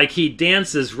seems like he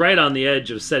dances right on the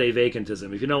edge of sede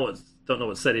vacantism. If you don't know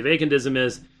what sede vacantism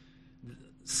is,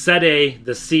 sede,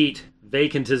 the seat,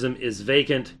 vacantism is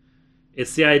vacant.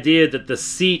 It's the idea that the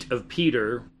seat of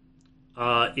Peter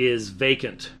is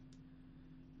vacant,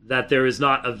 that there is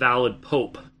not a valid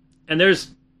pope. And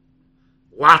there's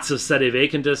lots of sede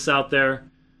vacantists out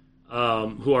there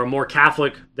who are more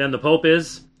Catholic than the Pope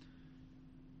is,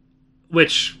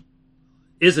 which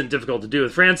isn't difficult to do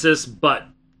with Francis, but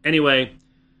anyway.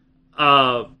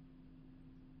 And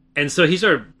so he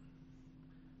sort of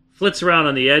flits around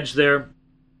on the edge there.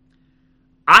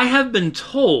 I have been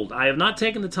told, I have not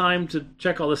taken the time to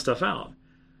check all this stuff out,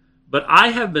 but I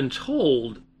have been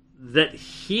told that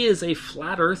he is a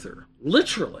flat earther,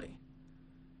 literally.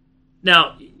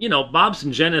 Now, Bob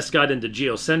St-Genis got into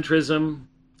geocentrism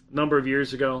a number of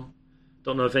years ago.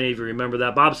 Don't know if any of you remember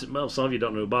that. Some of you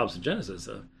don't know who Bob St-Genis is.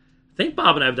 I think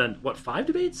Bob and I have done, 5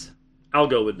 debates?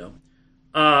 Algo would know.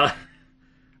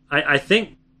 I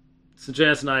think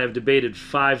St-Genis and I have debated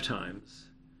 5 times.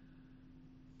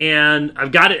 And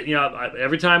I've got it,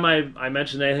 every time I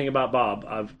mention anything about Bob,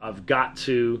 I've got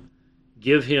to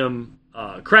give him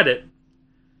credit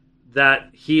that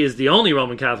he is the only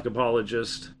Roman Catholic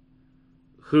apologist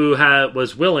who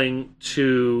was willing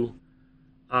to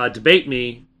debate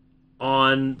me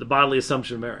on the bodily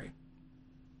assumption of Mary.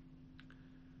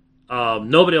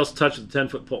 Nobody else touched the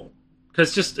 10-foot pole,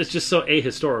 because it's just so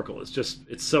ahistorical.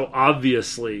 It's so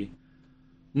obviously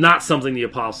not something the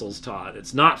apostles taught.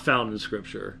 It's not found in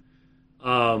Scripture.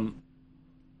 There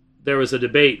was a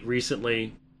debate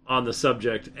recently on the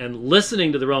subject, and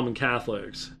listening to the Roman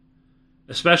Catholics,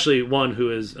 especially one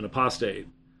who is an apostate,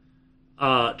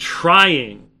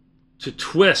 trying to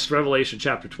twist Revelation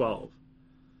chapter 12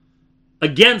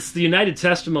 against the united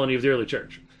testimony of the early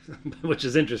church, which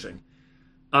is interesting,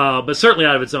 but certainly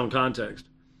out of its own context.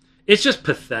 It's just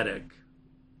pathetic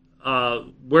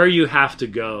where you have to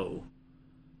go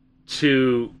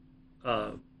to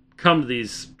come to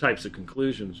these types of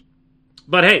conclusions.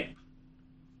 But hey,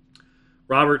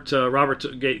 Robert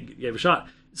gave a shot.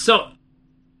 So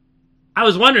I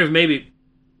was wondering if maybe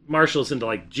Marshall's into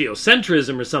like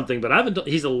geocentrism or something, but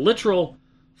he's a literal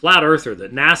flat earther,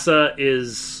 that NASA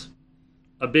is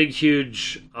a big,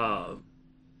 huge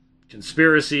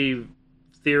conspiracy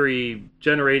theory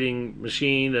generating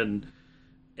machine,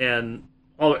 and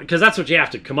all, because that's what you have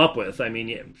to come up with. I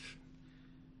mean,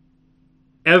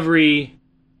 every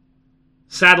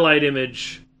satellite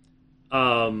image,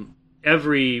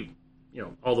 every,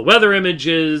 all the weather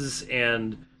images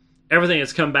and everything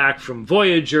that's come back from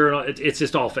Voyager, it's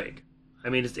just all fake. I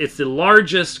mean, it's the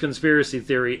largest conspiracy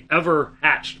theory ever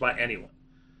hatched by anyone.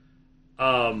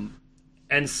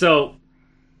 And so,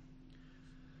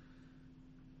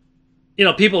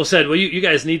 people have said, well, you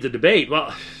guys need the debate.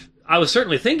 Well, I was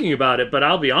certainly thinking about it, but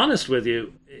I'll be honest with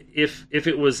you. If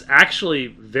it was actually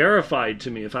verified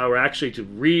to me, if I were actually to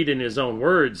read in his own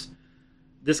words,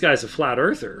 this guy's a flat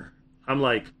earther, I'm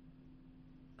like,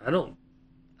 I don't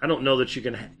know that you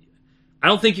can. I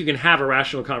don't think you can have a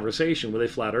rational conversation with a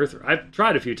flat earther. I've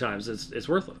tried a few times. It's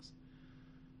worthless.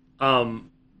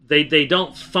 They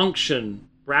don't function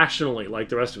rationally like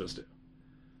the rest of us do.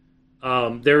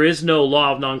 There is no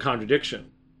law of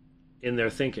non-contradiction in their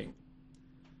thinking.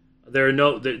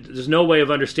 There's no way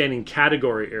of understanding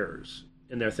category errors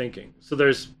in their thinking. So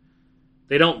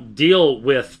they don't deal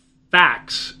with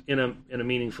facts in a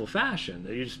meaningful fashion.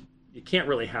 You can't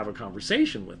really have a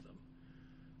conversation with them.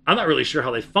 I'm not really sure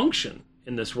how they function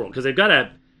in this world, because they've got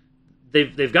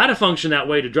to function that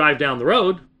way to drive down the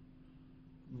road,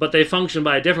 but they function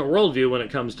by a different worldview when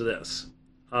it comes to this.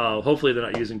 Hopefully they're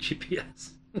not using GPS.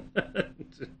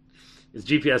 Because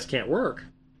GPS can't work,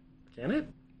 can it?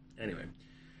 Anyway.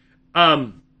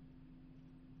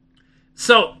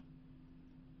 So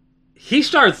he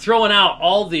started throwing out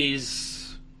all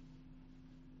these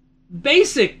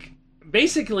basically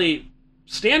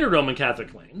standard Roman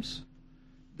Catholic claims.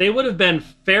 They would have been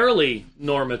fairly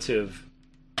normative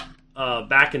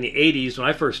back in the 80s when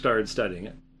I first started studying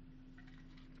it.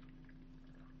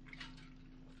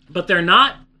 But they're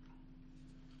not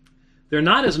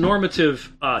as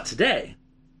normative today.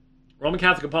 Roman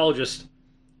Catholic apologists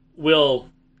will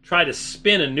try to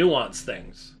spin and nuance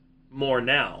things more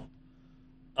now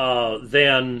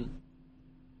than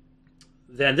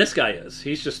this guy is.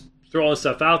 He's just throwing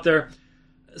stuff out there.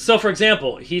 So, for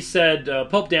example, he said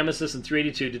Pope Damasus in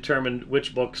 382 determined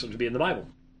which books are to be in the Bible.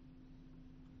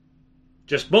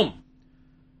 Just boom.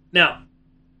 Now,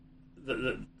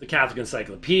 the Catholic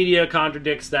Encyclopedia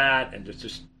contradicts that, and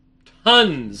just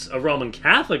tons of Roman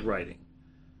Catholic writing.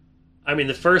 I mean,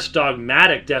 the first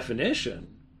dogmatic definition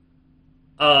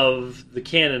of the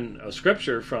canon of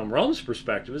Scripture from Rome's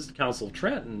perspective is the Council of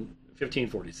Trent in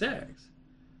 1546,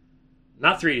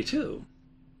 not 382.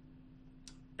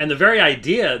 And the very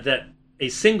idea that a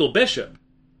single bishop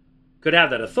could have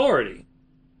that authority,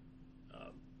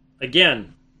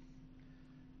 again,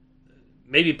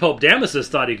 maybe Pope Damasus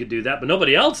thought he could do that, but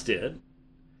nobody else did.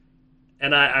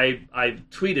 And I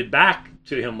tweeted back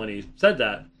to him when he said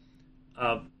that.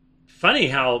 Funny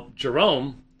how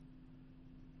Jerome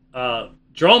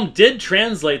did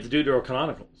translate the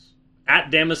Deuterocanonicals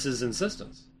at Damasus'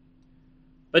 insistence,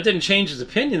 but didn't change his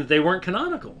opinion that they weren't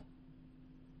canonical.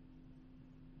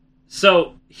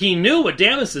 So he knew what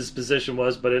Damasus' position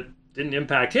was, but it didn't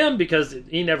impact him because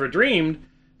he never dreamed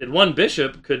that one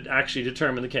bishop could actually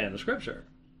determine the canon of Scripture.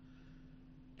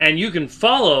 And you can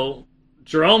follow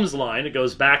Jerome's line. It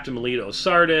goes back to Melito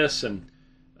Sardis and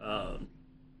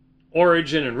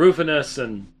Origen and Rufinus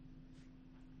and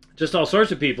just all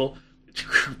sorts of people.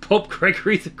 Pope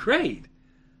Gregory the Great.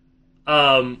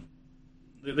 The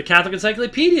Catholic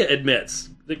Encyclopedia admits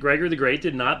that Gregory the Great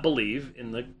did not believe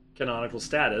in the canonical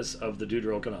status of the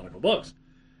deuterocanonical books.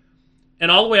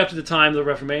 And all the way up to the time of the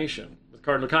Reformation with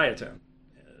Cardinal Cajetan,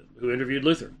 who interviewed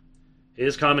Luther.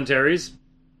 His commentaries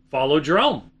follow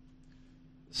Jerome.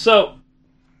 So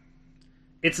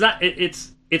it's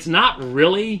not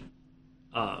really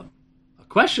a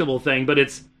questionable thing, but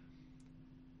it's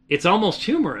almost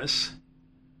humorous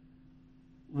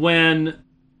when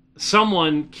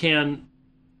someone can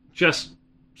just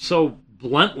so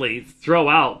bluntly throw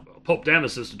out Pope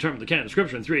Damasus determined the canon of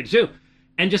Scripture in 382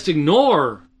 and just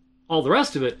ignore all the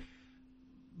rest of it.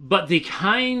 But the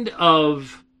kind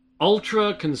of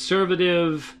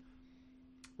ultra-conservative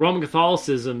Roman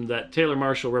Catholicism that Taylor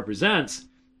Marshall represents,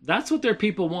 that's what their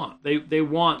people want. They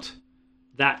want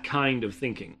that kind of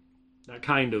thinking, that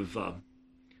kind of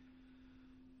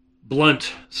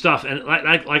blunt stuff. And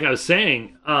like I was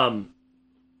saying,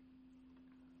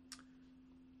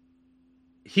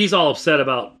 he's all upset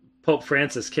about Pope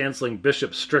Francis canceling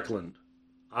Bishop Strickland.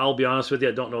 I'll be honest with you,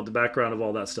 I don't know what the background of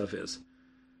all that stuff is.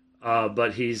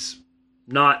 But he's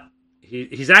not...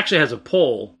 He's actually has a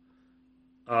poll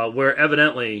where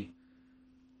evidently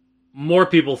more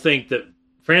people think that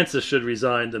Francis should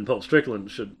resign than Pope Strickland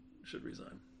should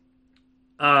resign.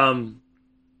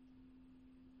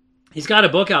 He's got a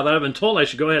book out that I've been told I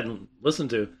should go ahead and listen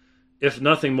to, if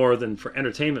nothing more than for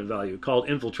entertainment value, called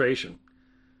Infiltration,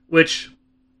 which,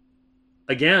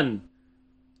 again,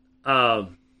 there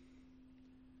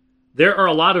are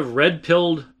a lot of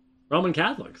red-pilled Roman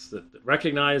Catholics that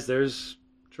recognize there's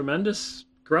tremendous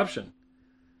corruption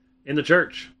in the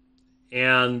church,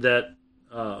 and that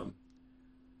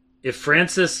if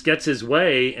Francis gets his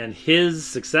way and his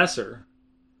successor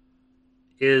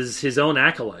is his own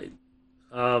acolyte,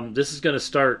 this is going to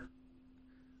start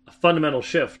a fundamental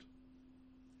shift.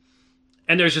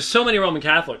 And there's just so many Roman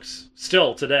Catholics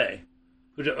still today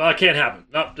who just, it can't happen.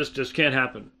 No, just can't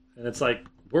happen. And it's like,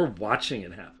 we're watching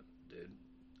it happen, dude.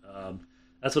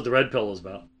 That's what the red pill is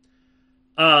about.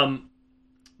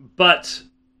 But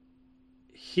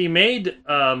he made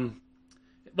well,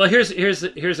 here's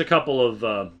a couple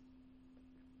of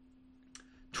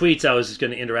tweets I was just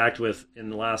going to interact with in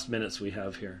the last minutes we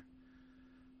have here.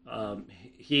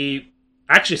 He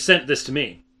actually sent this to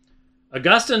me.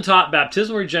 Augustine taught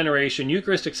baptismal regeneration,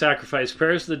 Eucharistic sacrifice,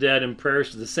 prayers to the dead, and prayers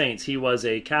to the saints. He was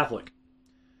a Catholic.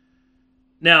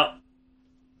 Now,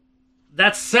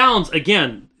 that sounds,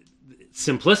 again,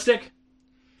 simplistic.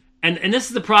 And this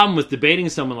is the problem with debating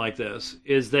someone like this,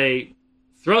 is they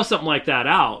throw something like that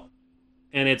out,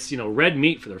 and it's, red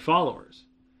meat for their followers.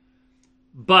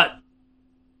 But,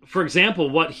 for example,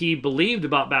 what he believed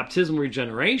about baptismal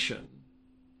regeneration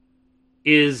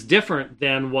is different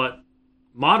than what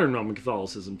modern Roman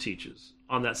Catholicism teaches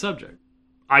on that subject.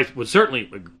 I would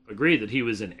certainly agree that he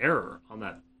was in error on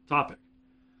that topic.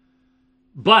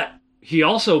 But he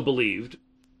also believed,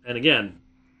 and again,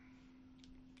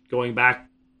 going back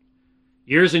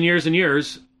years and years and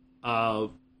years, I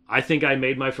think I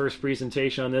made my first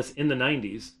presentation on this in the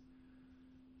 90s.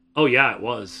 Oh yeah, it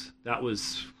was. That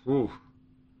was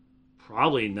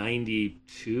probably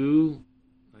 92,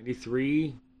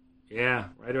 93. Yeah,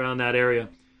 right around that area.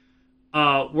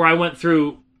 Where I went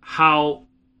through how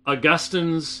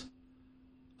Augustine's,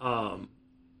 the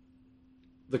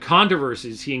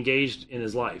controversies he engaged in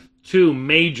his life, two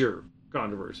major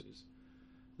controversies,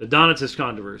 the Donatist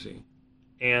controversy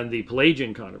and the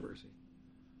Pelagian controversy,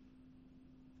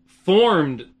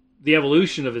 formed the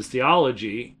evolution of his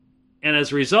theology, and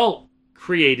as a result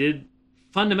created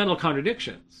fundamental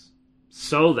contradictions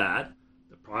so that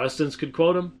the Protestants could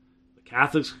quote him, the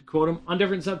Catholics could quote him on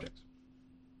different subjects.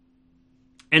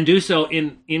 and do so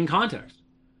in context.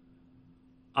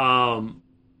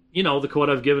 The quote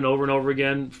I've given over and over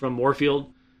again from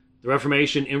Moorfield: the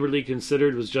Reformation, inwardly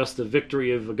considered, was just the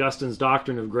victory of Augustine's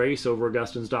doctrine of grace over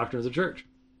Augustine's doctrine of the church.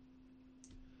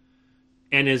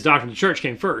 And his doctrine of the church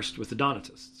came first with the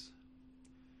Donatists.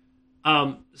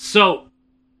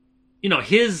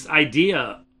 His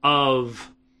idea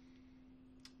of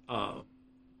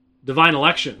divine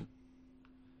election,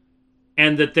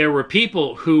 and that there were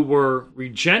people who were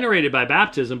regenerated by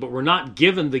baptism but were not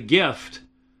given the gift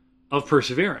of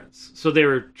perseverance. So they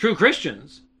were true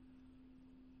Christians,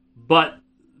 but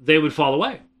they would fall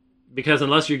away. Because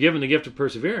unless you're given the gift of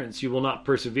perseverance, you will not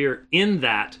persevere in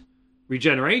that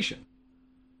regeneration.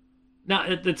 Now,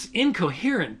 it's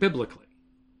incoherent biblically,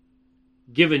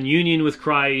 given union with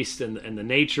Christ and the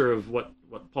nature of what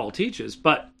Paul teaches,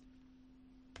 but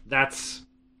that's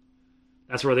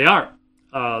where they are.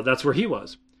 That's where he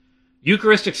was.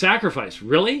 Eucharistic sacrifice.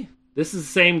 Really? This is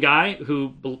the same guy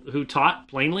who taught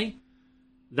plainly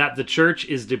that the church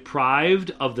is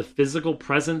deprived of the physical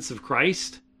presence of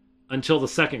Christ until the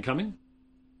second coming?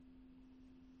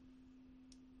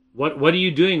 What are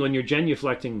you doing when you're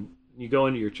genuflecting when you go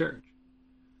into your church?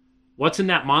 What's in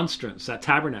that monstrance, that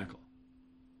tabernacle?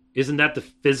 Isn't that the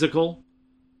physical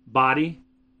body,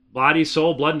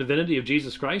 soul, blood, and divinity of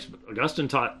Jesus Christ? But Augustine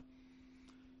taught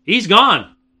he's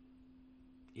gone.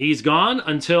 He's gone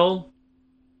until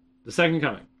the second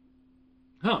coming.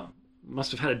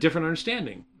 Must have had a different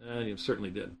understanding. He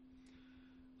certainly did.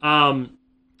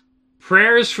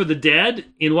 Prayers for the dead,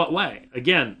 in what way?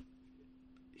 Again,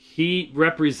 he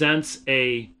represents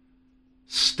another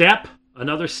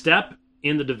step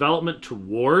in the development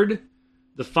toward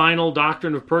the final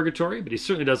doctrine of purgatory, but he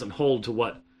certainly doesn't hold to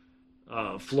what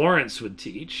Florence would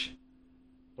teach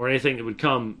or anything that would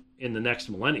come in the next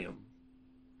millennium.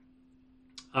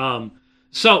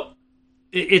 So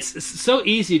it's so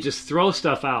easy to just throw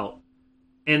stuff out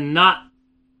and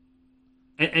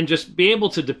just be able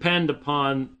to depend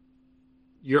upon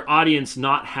your audience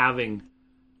not having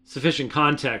sufficient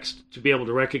context to be able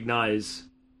to recognize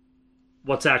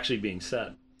what's actually being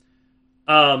said.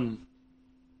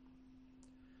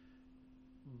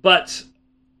 But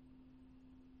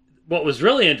what was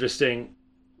really interesting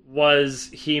was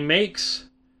he makes...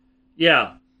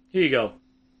 Yeah, here you go.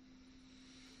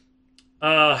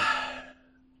 I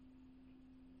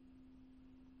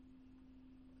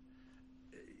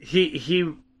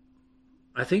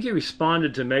think he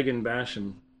responded to Megan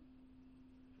Basham.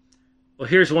 Well,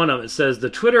 here's one of them. It says, the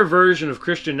Twitter version of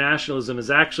Christian nationalism is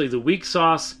actually the weak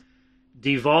sauce,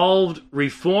 devolved,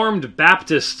 Reformed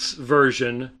Baptists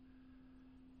version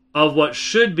of what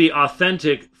should be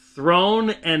authentic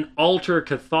throne and altar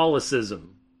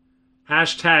Catholicism.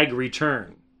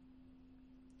 #return.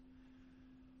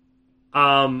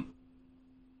 And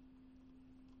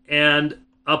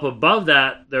up above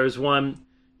that, there's one,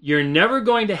 you're never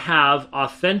going to have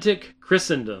authentic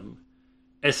Christendom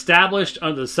established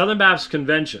under the Southern Baptist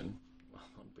Convention, well,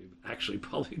 we actually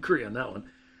probably agree on that one,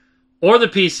 or the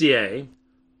PCA,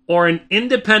 or an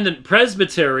independent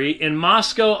presbytery in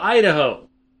Moscow, Idaho.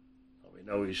 Well, we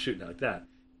know he's shooting like that.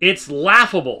 It's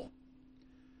laughable.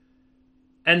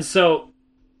 And so,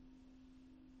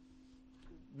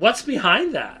 what's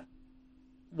behind that?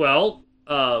 Well,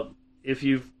 if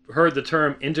you've heard the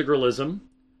term integralism,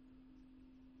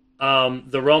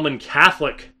 the Roman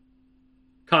Catholic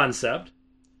concept,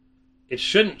 it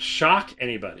shouldn't shock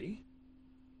anybody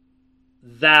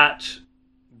that,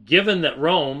 given that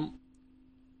Rome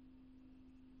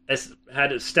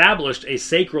had established a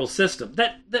sacral system,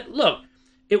 that look,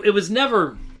 it was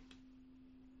never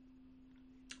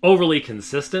overly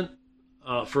consistent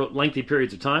for lengthy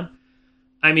periods of time.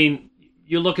 I mean,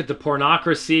 you look at the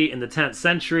pornocracy in the 10th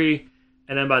century,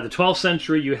 and then by the 12th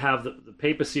century, you have the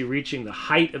papacy reaching the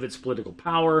height of its political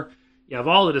power. You have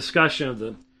all the discussion of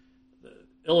the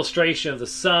illustration of the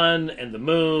sun and the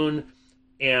moon,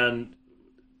 and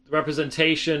the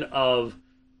representation of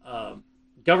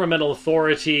governmental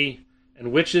authority,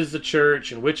 and which is the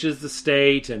church and which is the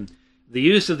state, and the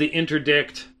use of the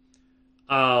interdict.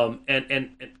 And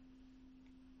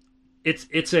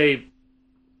it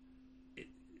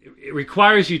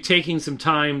requires you taking some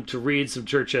time to read some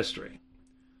church history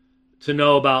to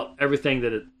know about everything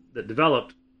that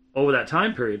developed over that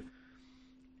time period.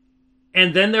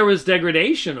 And then there was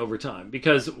degradation over time,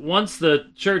 because once the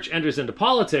church enters into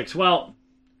politics, well,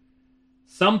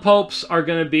 some popes are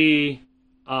going to be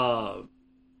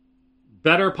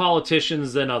better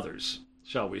politicians than others,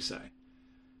 shall we say.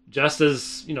 Just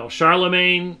as,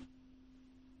 Charlemagne,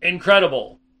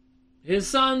 incredible. His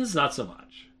sons, not so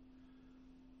much.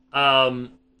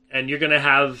 And you're going to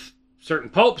have certain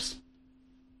popes,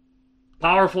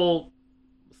 powerful,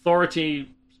 authority,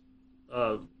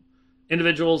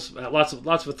 individuals, lots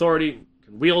of authority,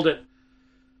 can wield it.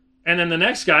 And then the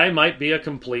next guy might be a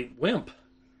complete wimp.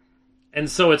 And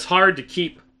so it's hard to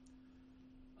keep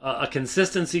a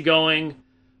consistency going.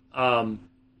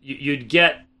 You'd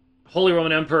get Holy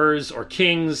Roman emperors or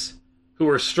kings who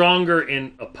were stronger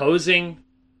in opposing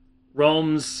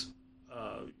Rome's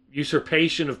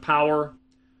usurpation of power.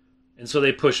 And so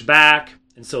they push back,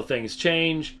 and so things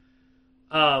change.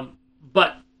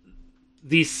 But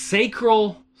the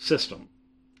sacral system,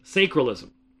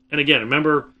 sacralism, and again,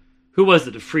 remember, who was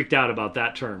it that freaked out about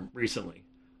that term recently?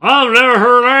 I've never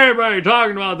heard anybody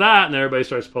talking about that. And everybody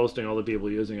starts posting all the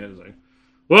people using it. It's like,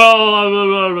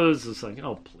 well, it's just like,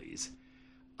 oh, please.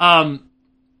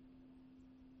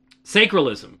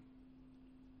 Sacralism,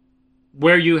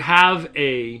 where you have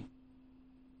a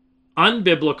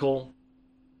unbiblical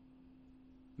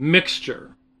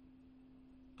mixture.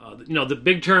 The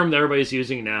big term that everybody's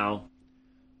using now,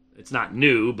 it's not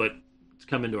new, but it's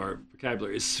come into our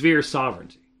vocabulary, is sphere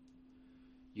sovereignty.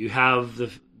 You have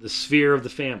the sphere of the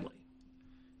family.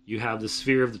 You have the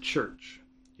sphere of the church.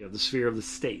 You have the sphere of the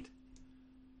state.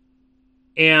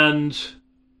 And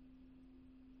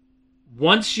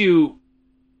once you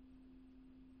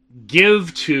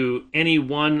give to any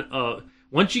one,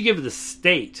 once you give the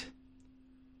state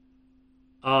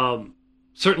certain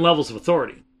levels of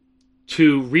authority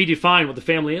to redefine what the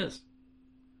family is,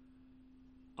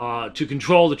 to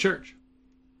control the church.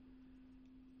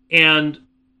 And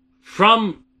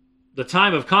from the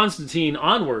time of Constantine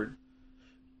onward,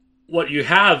 what you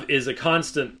have is a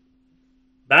constant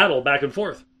battle back and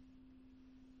forth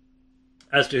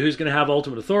as to who's going to have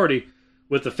ultimate authority,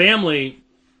 with the family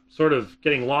sort of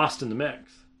getting lost in the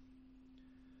mix.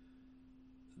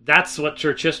 That's what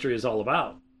church history is all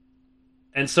about.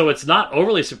 And so it's not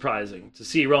overly surprising to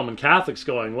see Roman Catholics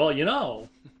going, well,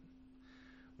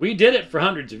 we did it for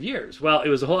hundreds of years. Well, it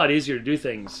was a whole lot easier to do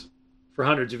things for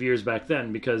hundreds of years back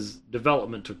then because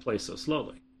development took place so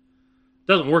slowly. It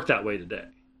doesn't work that way today.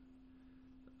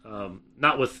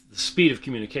 Not with the speed of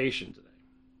communication today.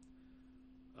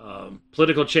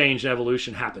 Political change and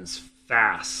evolution happens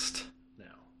fast now.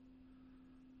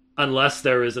 Unless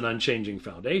there is an unchanging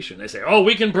foundation. They say,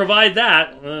 we can provide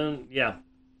that. Yeah.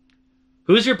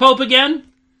 Who's your pope again?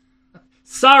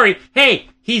 Sorry. Hey,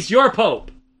 he's your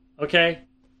pope. Okay?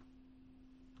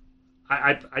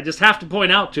 I just have to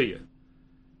point out to you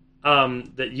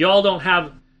that y'all don't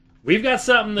have... We've got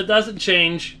something that doesn't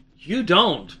change. You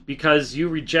don't, because you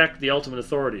reject the ultimate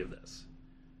authority of this.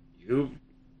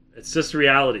 It's just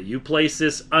reality. You place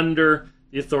this under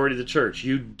the authority of the church.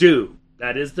 You do.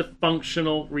 That is the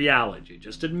functional reality. You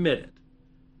just admit it.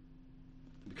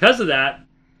 Because of that,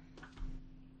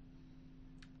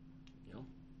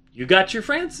 you got your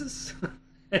Francis.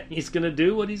 And he's going to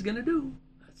do what he's going to do.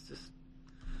 That's just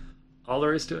all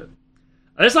there is to it.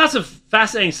 There's lots of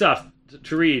fascinating stuff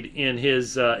to read in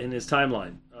his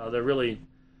timeline. There really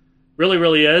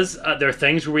is. There are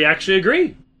things where we actually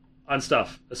agree on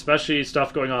stuff, especially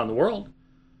stuff going on in the world.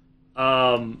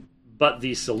 But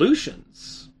the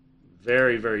solutions,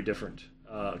 very, very different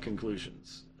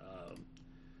conclusions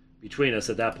between us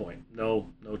at that point. No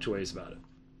two ways about it.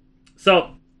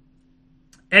 So,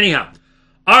 anyhow,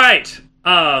 all right.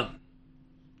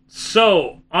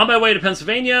 So, on my way to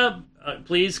Pennsylvania,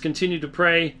 please continue to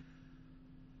pray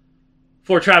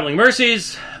for traveling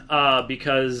mercies,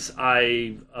 because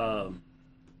today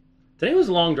was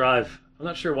a long drive. I'm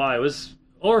not sure why. It was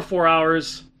over 4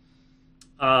 hours.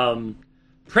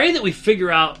 Pray that we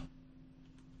figure out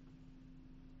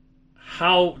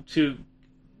how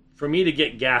for me to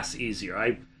get gas easier.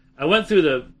 I went through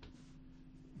the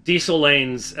diesel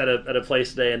lanes at a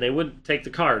place today, and they wouldn't take the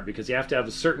card because you have to have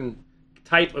a certain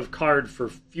type of card for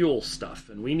fuel stuff,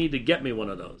 and we need to get me one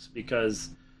of those because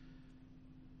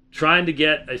trying to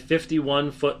get a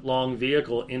 51-foot long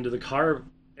vehicle into the car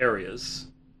areas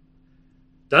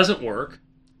doesn't work.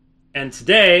 And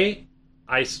today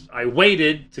I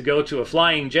waited to go to a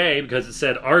Flying J because it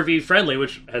said RV friendly,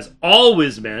 which has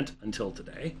always meant until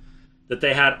today that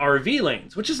they had RV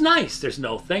lanes, which is nice. There's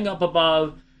no thing up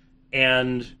above,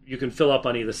 and you can fill up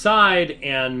on either side,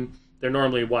 and they're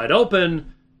normally wide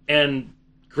open, and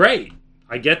great.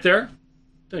 I get there,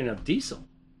 don't even have diesel.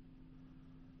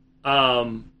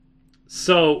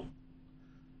 So,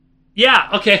 yeah,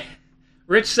 okay.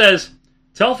 Rich says,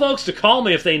 tell folks to call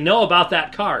me if they know about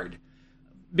that card.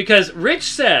 Because Rich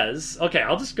says, okay,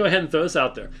 I'll just go ahead and throw this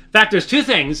out there. In fact, there's two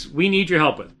things we need your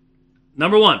help with.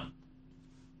 Number one,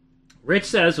 Rich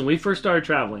says when we first started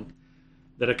traveling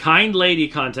that a kind lady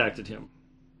contacted him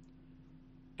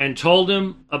and told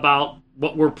him about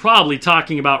what we're probably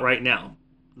talking about right now.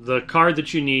 The card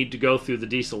that you need to go through the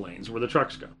diesel lanes where the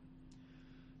trucks go.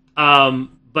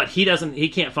 But he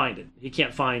can't find it. He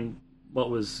can't find what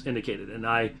was indicated.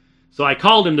 So I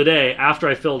called him today after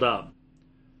I filled up.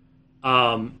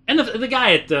 And the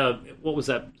guy at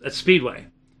at Speedway,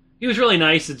 he was really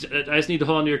nice. I just need to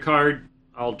hold onto your card.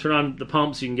 I'll turn on the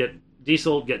pump so you can get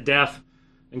diesel, get DEF,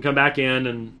 and come back in.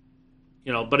 And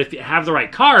but if you have the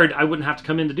right card, I wouldn't have to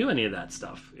come in to do any of that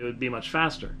stuff. It would be much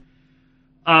faster.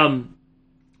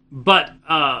 But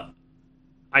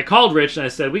I called Rich and I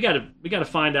said, we got to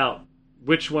find out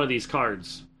which one of these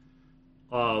cards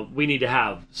we need to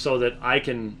have so that I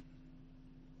can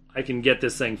get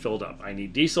this thing filled up. I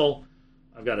need diesel.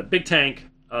 I've got a big tank.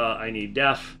 I need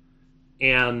DEF,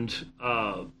 and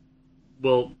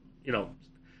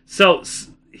So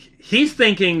he's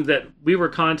thinking that we were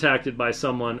contacted by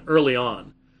someone early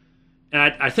on,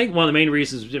 and I think one of the main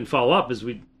reasons we didn't follow up is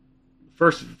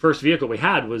first vehicle we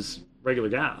had was regular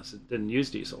gas. It didn't use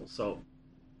diesel, so it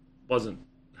wasn't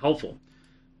helpful.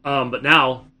 But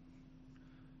now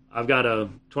I've got a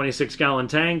 26-gallon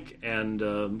tank and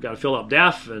got to fill up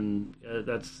DEF, and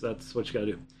that's what you got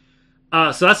to do.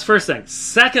 So that's the first thing.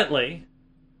 Secondly,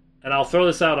 and I'll throw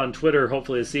this out on Twitter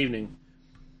hopefully this evening,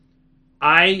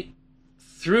 I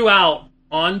threw out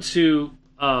onto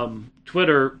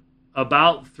Twitter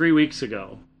about 3 weeks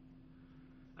ago.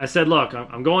 I said, look,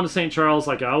 I'm going to St. Charles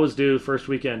like I always do first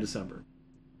weekend in December.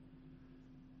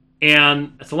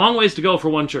 And it's a long ways to go for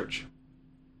one church.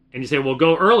 And you say, well,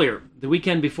 go earlier. The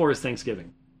weekend before is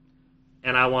Thanksgiving.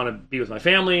 And I want to be with my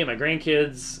family and my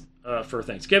grandkids for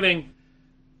Thanksgiving.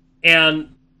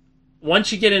 And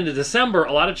once you get into December,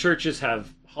 a lot of churches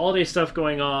have holiday stuff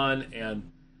going on.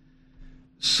 And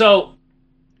so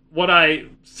what I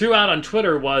threw out on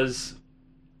Twitter was,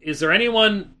 is there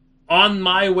anyone on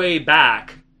my way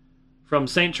back from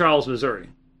St. Charles, Missouri,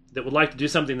 that would like to do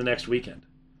something the next weekend?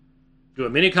 Do a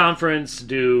mini conference,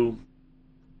 do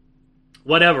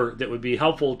whatever that would be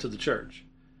helpful to the church.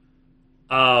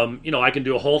 I can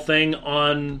do a whole thing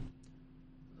on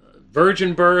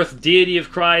virgin birth, deity of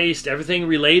Christ, everything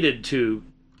related to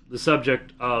the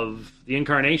subject of the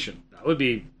incarnation. That would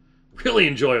be really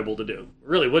enjoyable to do. It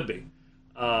really would be.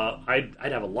 I'd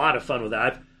have a lot of fun with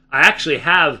that. I actually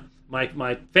have,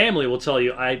 my family will tell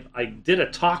you, I did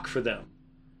a talk for them.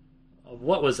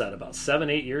 What was that, about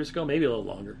 7-8 years ago? Maybe a little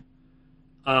longer.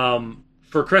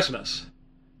 For Christmas,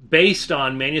 based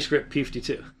on manuscript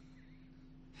P52.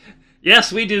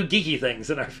 Yes, we do geeky things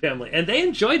in our family, and they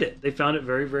enjoyed it. They found it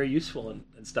very, very useful and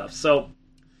stuff. So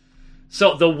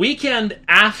the weekend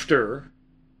after,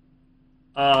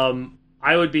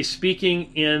 I would be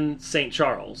speaking in St.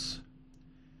 Charles,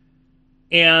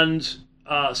 and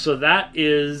so that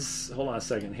is, hold on a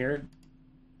second here.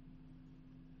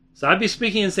 So I'd be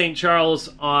speaking in St. Charles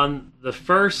on the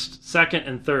 1st, 2nd,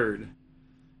 and 3rd.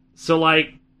 So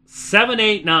like 7,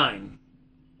 8, 9,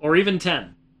 or even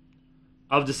 10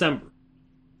 of December.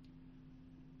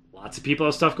 Lots of people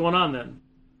have stuff going on then.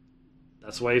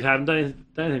 That's why you haven't done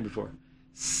anything before.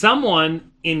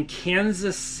 Someone in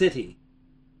Kansas City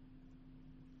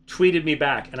tweeted me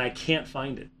back, and I can't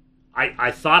find it.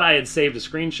 I thought I had saved a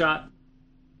screenshot.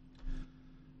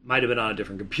 Might have been on a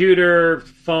different computer,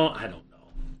 phone, I don't know.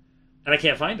 And I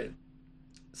can't find it.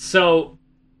 So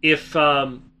if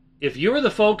you were the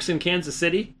folks in Kansas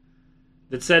City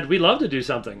that said, we'd love to do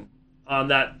something on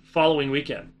that following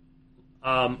weekend,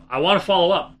 I want to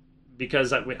follow up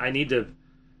because I need to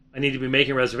be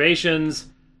making reservations.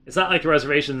 It's not like the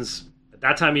reservations at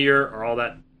that time of year are all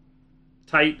that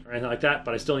tight or anything like that,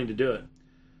 but I still need to do it.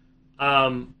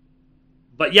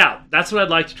 But yeah, that's what I'd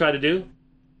like to try to do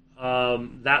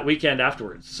that weekend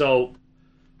afterwards. So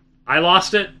I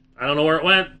lost it. I don't know where it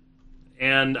went,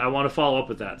 and I want to follow up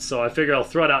with that. So I figure I'll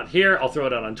throw it out here. I'll throw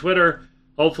it out on Twitter.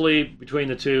 Hopefully, between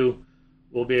the two,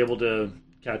 we'll be able to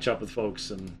catch up with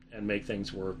folks and make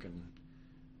things work. And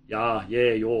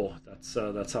that's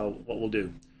what we'll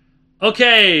do.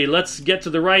 Okay, let's get to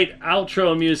the right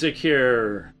outro music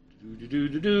here.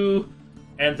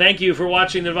 And thank you for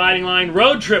watching The Dividing Line,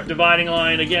 Road Trip Dividing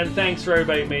Line. Again, thanks for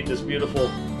everybody who made this beautiful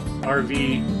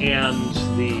RV and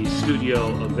the studio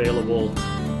available.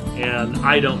 And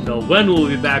I don't know when we'll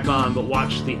be back on, but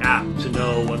watch the app to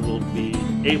know when we'll be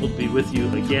able to be with you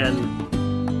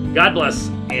again. God bless,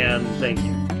 and thank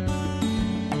you.